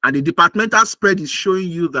 And the departmental spread is showing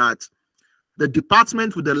you that the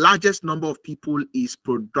department with the largest number of people is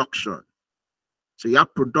production. So you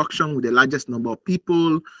have production with the largest number of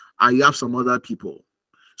people, and you have some other people.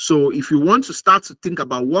 So if you want to start to think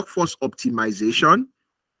about workforce optimization,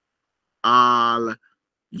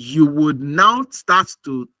 you would now start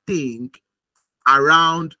to think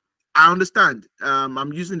around, I understand,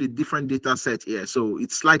 I'm using a different data set here, so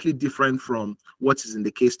it's slightly different from what is in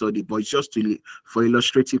the case study, but it's just for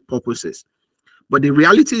illustrative purposes. But the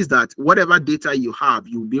reality is that whatever data you have,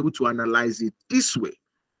 you'll be able to analyze it this way,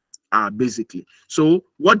 basically. So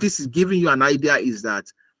what this is giving you an idea is that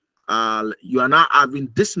you are now having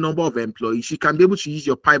this number of employees. You can be able to use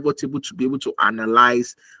your pivot table to be able to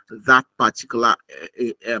analyze that particular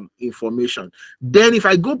information. Then if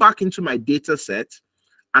I go back into my data set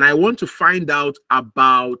and I want to find out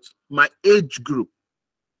about my age group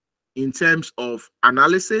in terms of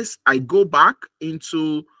analysis, I go back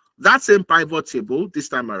into that same pivot table this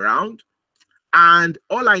time around, and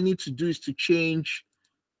all I need to do is to change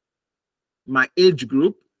my age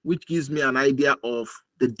group, which gives me an idea of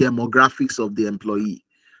the demographics of the employee.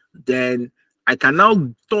 Then I can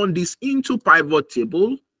now turn this into pivot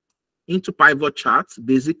table, into pivot charts,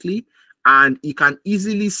 basically, and you can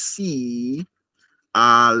easily see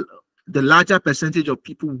the larger percentage of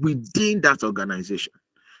people within that organization.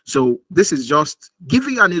 So this is just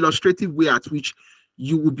giving an illustrative way at which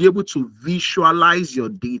you will be able to visualize your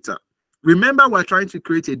data. Remember, we're trying to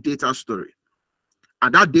create a data story,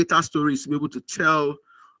 and that data story is to be able to tell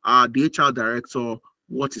the HR director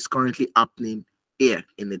what is currently happening here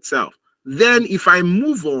in itself. Then if I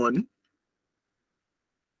move on,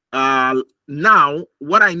 now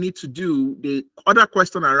what I need to do, the other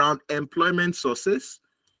question around employment sources,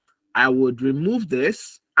 I would remove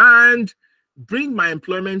this and bring my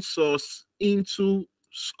employment source into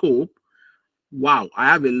scope. Wow, I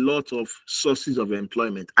have a lot of sources of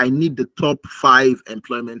employment. I need the top 5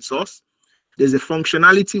 employment source. There's a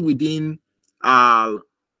functionality within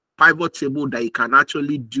pivot table that you can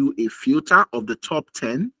actually do a filter of the top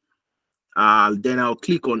 10. Then I'll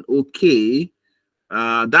click on OK.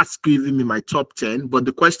 That's giving me my top 10, but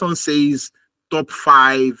the question says top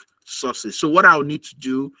 5 sources. So what I'll need to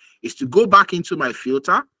do is to go back into my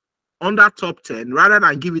filter under top 10. Rather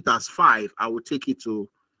than give it as 5, I will take it to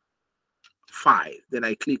 5. Then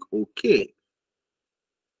I click OK.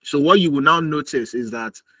 So what you will now notice is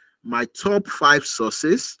that my top 5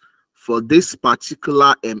 sources for this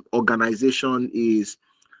particular organization is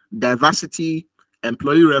diversity,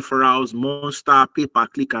 employee referrals, Monster,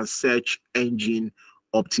 pay-per-click, and search engine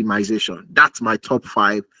optimization. That's my top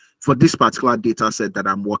 5 for this particular data set that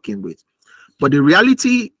I'm working with. But the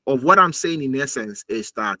reality of what I'm saying in essence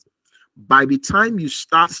is that by the time you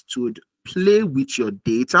start to play with your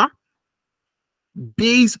data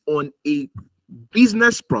based on a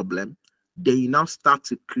business problem, then you now start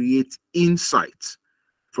to create insights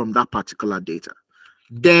from that particular data.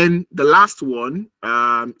 Then the last one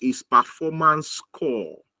is performance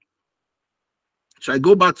score. So I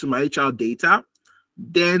go back to my HR data,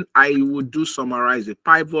 then I would do summarize a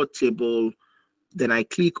pivot table, then I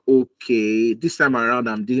click OK. This time around,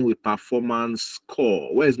 I'm dealing with performance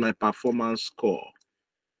score. Where's my performance score?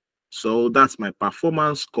 So that's my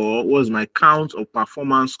performance score. What's my count of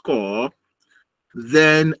performance score?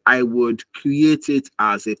 Then I would create it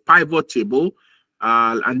as a pivot table.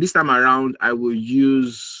 And this time around, I will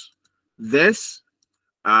use this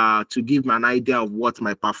to give me an idea of what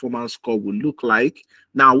my performance score will look like.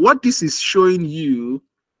 Now, what this is showing you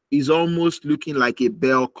is almost looking like a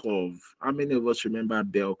bell curve. How many of us remember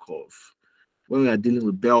bell curve? When we are dealing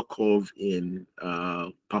with bell curve in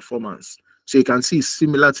performance. So you can see it's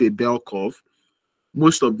similar to a bell curve.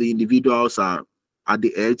 Most of the individuals are at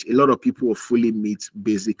the edge. A lot of people will fully meet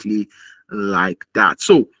basically like that.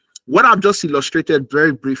 So what I've just illustrated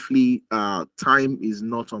very briefly, time is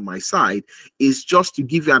not on my side, is just to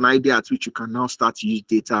give you an idea at which you can now start to use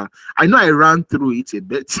data. I know I ran through it a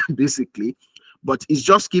bit basically, but it's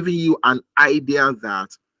just giving you an idea that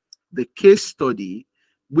the case study,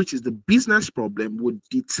 which is the business problem, would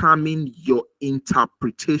determine your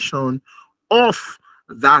interpretation of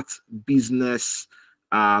that business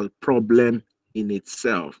problem in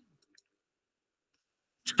itself.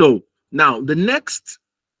 So now the next,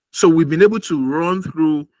 so we've been able to run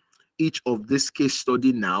through each of this case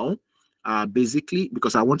study now, basically,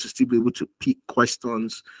 because I want to still be able to pick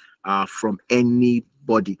questions from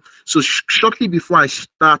anybody. So shortly before I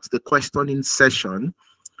start the questioning session,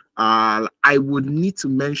 I would need to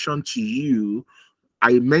mention to you,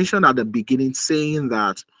 I mentioned at the beginning saying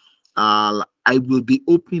that I will be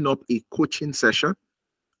opening up a coaching session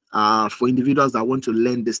for individuals that want to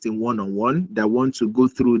learn this thing one-on-one, that want to go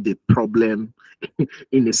through the problem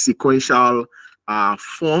in a sequential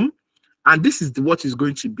form. And this is what is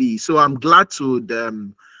going to be. So I'm glad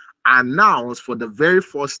to announce for the very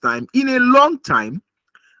first time in a long time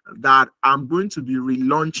that I'm going to be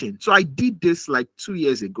relaunching. So I did this like 2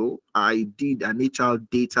 years ago. I did an HR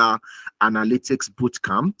data analytics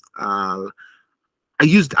bootcamp.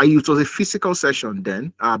 It was a physical session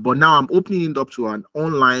then, but now I'm opening it up to an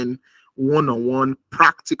online one-on-one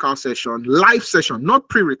practical session, live session, not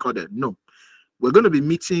pre-recorded. No, we're going to be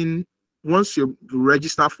meeting once you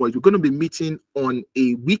register for it. We're going to be meeting on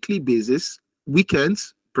a weekly basis,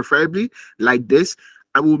 weekends preferably, like this.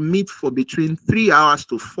 I will meet for between 3 hours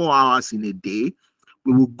to 4 hours in a day.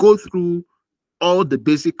 We will go through all the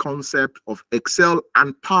basic concept of Excel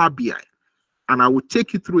and Power BI. And I will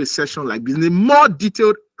take you through a session like this in a more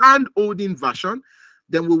detailed and olden version.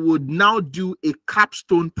 Then we would now do a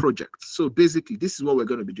capstone project. So basically, this is what we're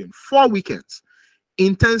going to be doing. 4 weekends,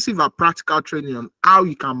 intensive and practical training on how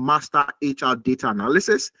you can master HR data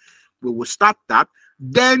analysis. We will start that.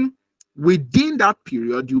 Then within that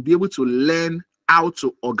period, you'll be able to learn how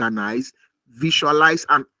to organize, visualize,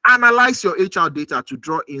 and analyze your HR data to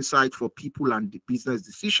draw insight for people and the business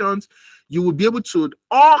decisions. You will be able to,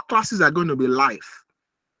 all classes are going to be live.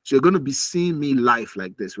 So you're going to be seeing me live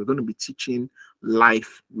like this. We're going to be teaching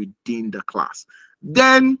live within the class.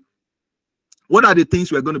 Then, what are the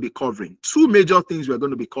things we're going to be covering? 2 major things we're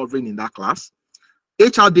going to be covering in that class.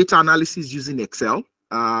 HR data analysis using Excel.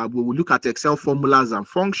 We will look at Excel formulas and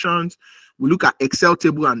functions. We look at Excel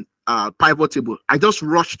table and pivot table. I just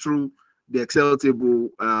rushed through the Excel table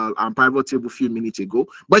and pivot table a few minutes ago,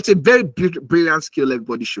 but it's a very brilliant skill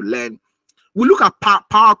everybody should learn. We look at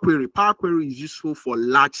Power Query. Power Query is useful for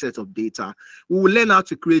large sets of data. We will learn how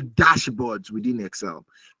to create dashboards within Excel.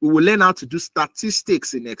 We will learn how to do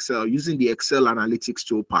statistics in Excel using the Excel Analytics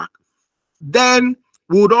toolpack. Then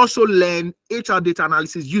we would also learn HR data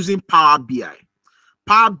analysis using Power BI.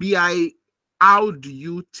 Power BI, how do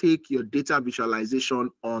you take your data visualization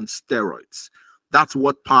on steroids? That's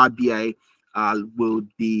what Power BI will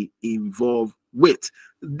be involved with.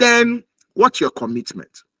 Then what's your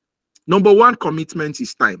commitment? Number 1 commitment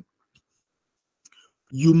is time.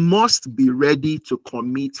 You must be ready to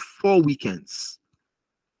commit 4 weekends.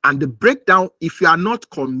 And the breakdown, if you are not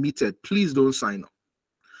committed, please don't sign up.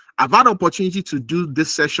 I've had opportunity to do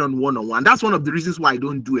this session one-on-one. That's one of the reasons why I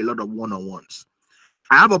don't do a lot of one-on-ones.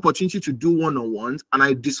 I have opportunity to do one-on-ones, and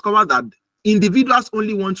I discovered that individuals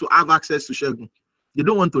only want to have access to Segun. They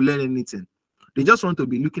don't want to learn anything. They just want to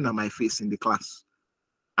be looking at my face in the class.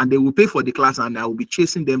 And they will pay for the class, and I will be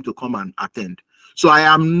chasing them to come and attend. So I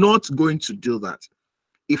am not going to do that.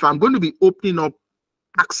 If I'm going to be opening up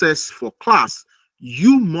access for class,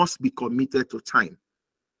 you must be committed to time.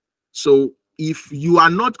 So if you are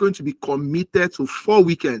not going to be committed to 4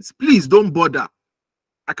 weekends, please don't bother.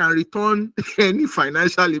 I can return any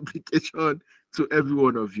financial implication to every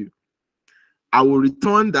one of you. I will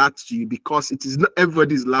return that to you because it is not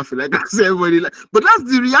everybody's laughing. Like I said, everybody, but that's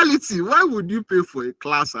the reality. Why would you pay for a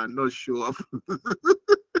class and not show up?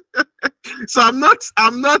 So I'm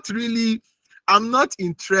not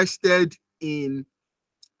interested in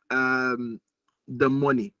the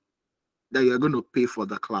money. that you're going to pay for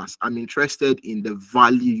the class. I'm interested in the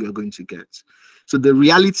value you're going to get. So the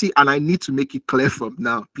reality, and I need to make it clear from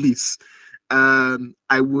now, please,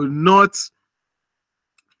 I will not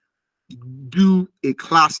do a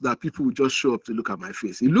class that people will just show up to look at my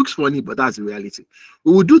face. It looks funny, but that's the reality.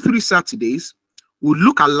 We will do 3 Saturdays. We'll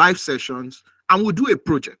look at live sessions, and we'll do a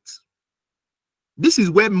project. This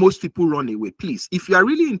is where most people run away. Please, if you are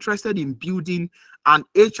really interested in building an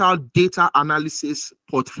HR data analysis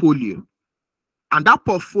portfolio, and that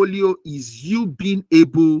portfolio is you being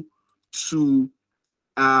able to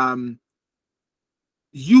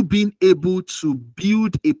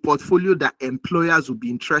build a portfolio that employers will be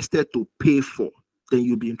interested to pay for, then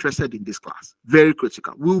you'll be interested in this class. Very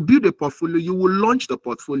critical. We'll build a portfolio. You will launch the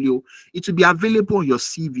portfolio. It will be available on your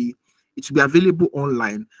CV. It will be available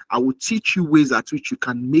online. I will teach you ways at which you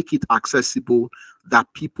can make it accessible, that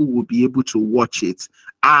people will be able to watch it,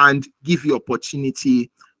 and give you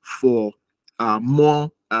opportunity for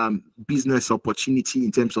more business opportunity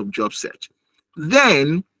in terms of job search.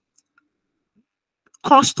 Then,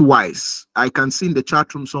 cost-wise, I can see in the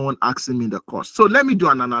chat room someone asking me the cost. So let me do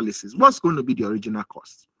an analysis. What's going to be the original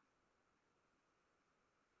cost?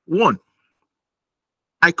 1,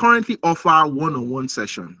 I currently offer one-on-one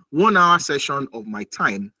session. 1 hour session of my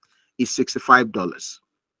time is $65.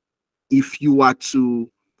 If you are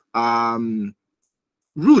to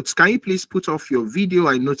Roots, can you please put off your video?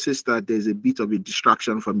 I noticed that there's a bit of a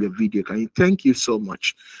distraction from your video. Can you? Thank you so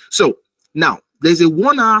much. So now there's a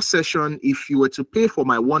 1 hour session. If you were to pay for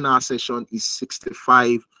my 1 hour session, is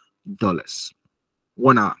 $65.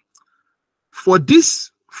 1 hour. For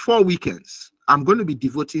these 4 weekends, I'm going to be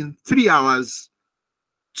devoting 3 hours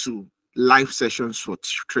to live sessions for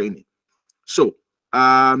training. So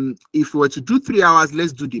if we were to do 3 hours,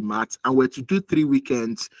 let's do the math, and we're to do 3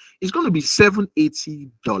 weekends, it's going to be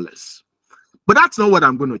 $780. But that's not what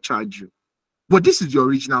I'm going to charge you. But this is the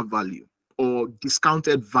original value, or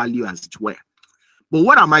discounted value, as it were. But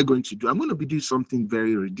what am I going to do? I'm going to be doing something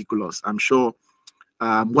very ridiculous. I'm sure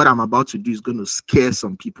what I'm about to do is going to scare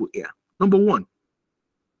some people here. Number 1,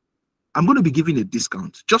 I'm going to be giving a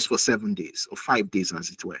discount just for 7 days or 5 days,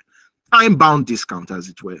 as it were. Time-bound discount, as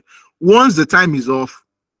it were. Once the time is off,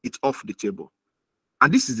 it's off the table.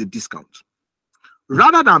 And this is a discount.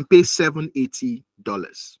 Rather than pay $780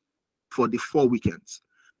 for the 4 weekends,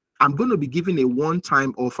 I'm going to be giving a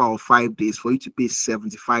one-time offer of 5 days for you to pay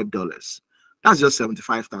 $75. That's just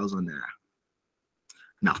 75,000 naira.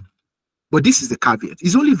 Now, but this is the caveat.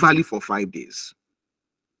 It's only valid for 5 days.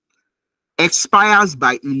 Expires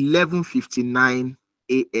by 11:59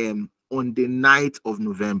 a.m. on the 9th of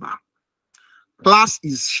November. Class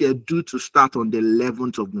is scheduled to start on the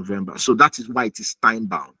 11th of November. So that is why it is time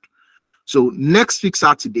bound. So next week,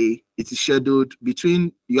 Saturday, it is scheduled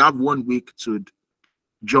between, you have 1 week to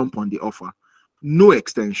jump on the offer. No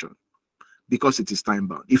extension, because it is time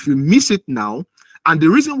bound. If you miss it now, and the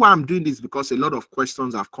reason why I'm doing this is because a lot of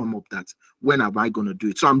questions have come up that when am I going to do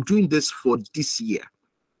it? So I'm doing this for this year.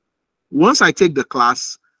 Once I take the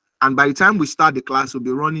class, and by the time we start the class, we'll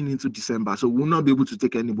be running into December. So we'll not be able to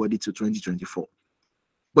take anybody to 2024.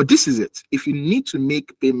 But this is it. If you need to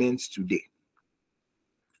make payments today,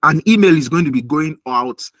 an email is going to be going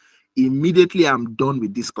out immediately I'm done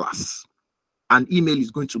with this class. An email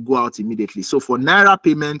is going to go out immediately. So for Naira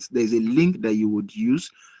payments, there's a link that you would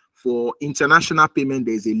use. For international payment,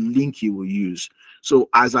 there's a link you will use. So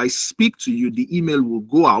as I speak to you, the email will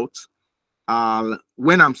go out.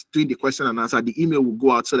 When I'm doing the question and answer, the email will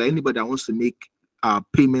go out so that anybody that wants to make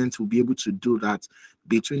payments will be able to do that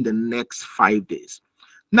between the next 5 days.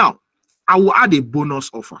 Now, I will add a bonus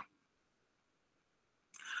offer.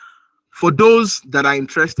 For those that are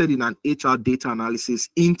interested in an HR data analysis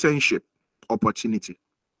internship opportunity.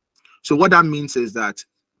 So what that means is that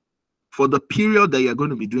for the period that you're going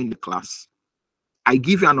to be doing the class, I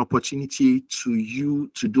give you an opportunity to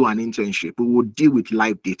do an internship. We will deal with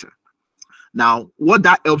live data. Now, what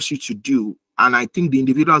that helps you to do, and I think the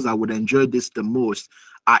individuals that would enjoy this the most,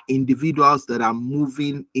 are individuals that are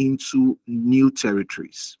moving into new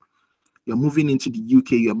territories. You're moving into the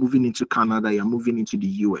UK, you're moving into Canada, you're moving into the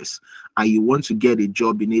US, and you want to get a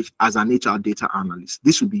job as an HR data analyst.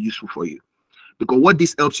 This will be useful for you. Because what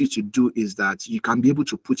this helps you to do is that you can be able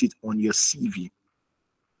to put it on your CV.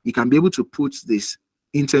 You can be able to put this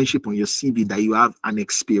internship on your CV that you have an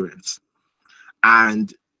experience.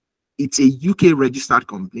 And it's a UK registered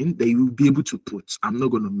company that you will be able to put. I'm not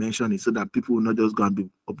going to mention it so that people will not just go and be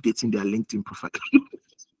updating their LinkedIn profile.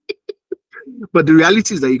 But the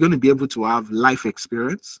reality is that you're going to be able to have life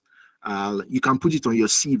experience. You can put it on your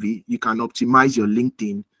CV. You can optimize your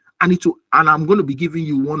LinkedIn. And I'm going to be giving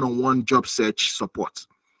you one-on-one job search support.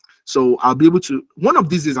 So I'll be able to, one of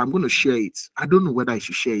these days, I'm going to share it. I don't know whether I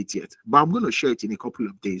should share it yet, but I'm going to share it in a couple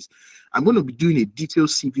of days. I'm going to be doing a detailed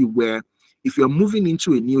CV where if you're moving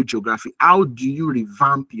into a new geography, how do you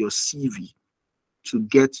revamp your CV to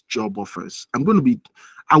get job offers?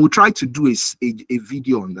 I will try to do a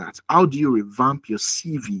video on that. How do you revamp your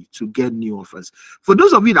CV to get new offers? For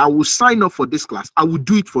those of you that will sign up for this class, I will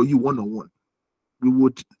do it for you one-on-one. We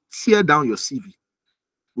would tear down your CV.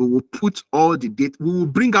 We will put all the data, we will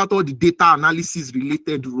bring out all the data analysis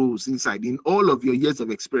related roles inside. In all of your years of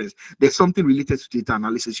experience, there's something related to data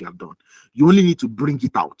analysis you have done. You only need to bring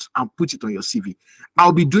it out and put it on your CV.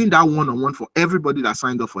 I'll be doing that one-on-one for everybody that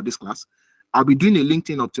signed up for this class. I'll be doing a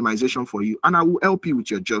LinkedIn optimization for you, and I will help you with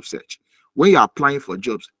your job search. When you're applying for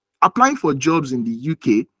jobs in the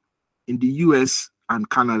UK, in the US, and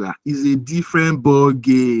Canada is a different ball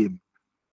game.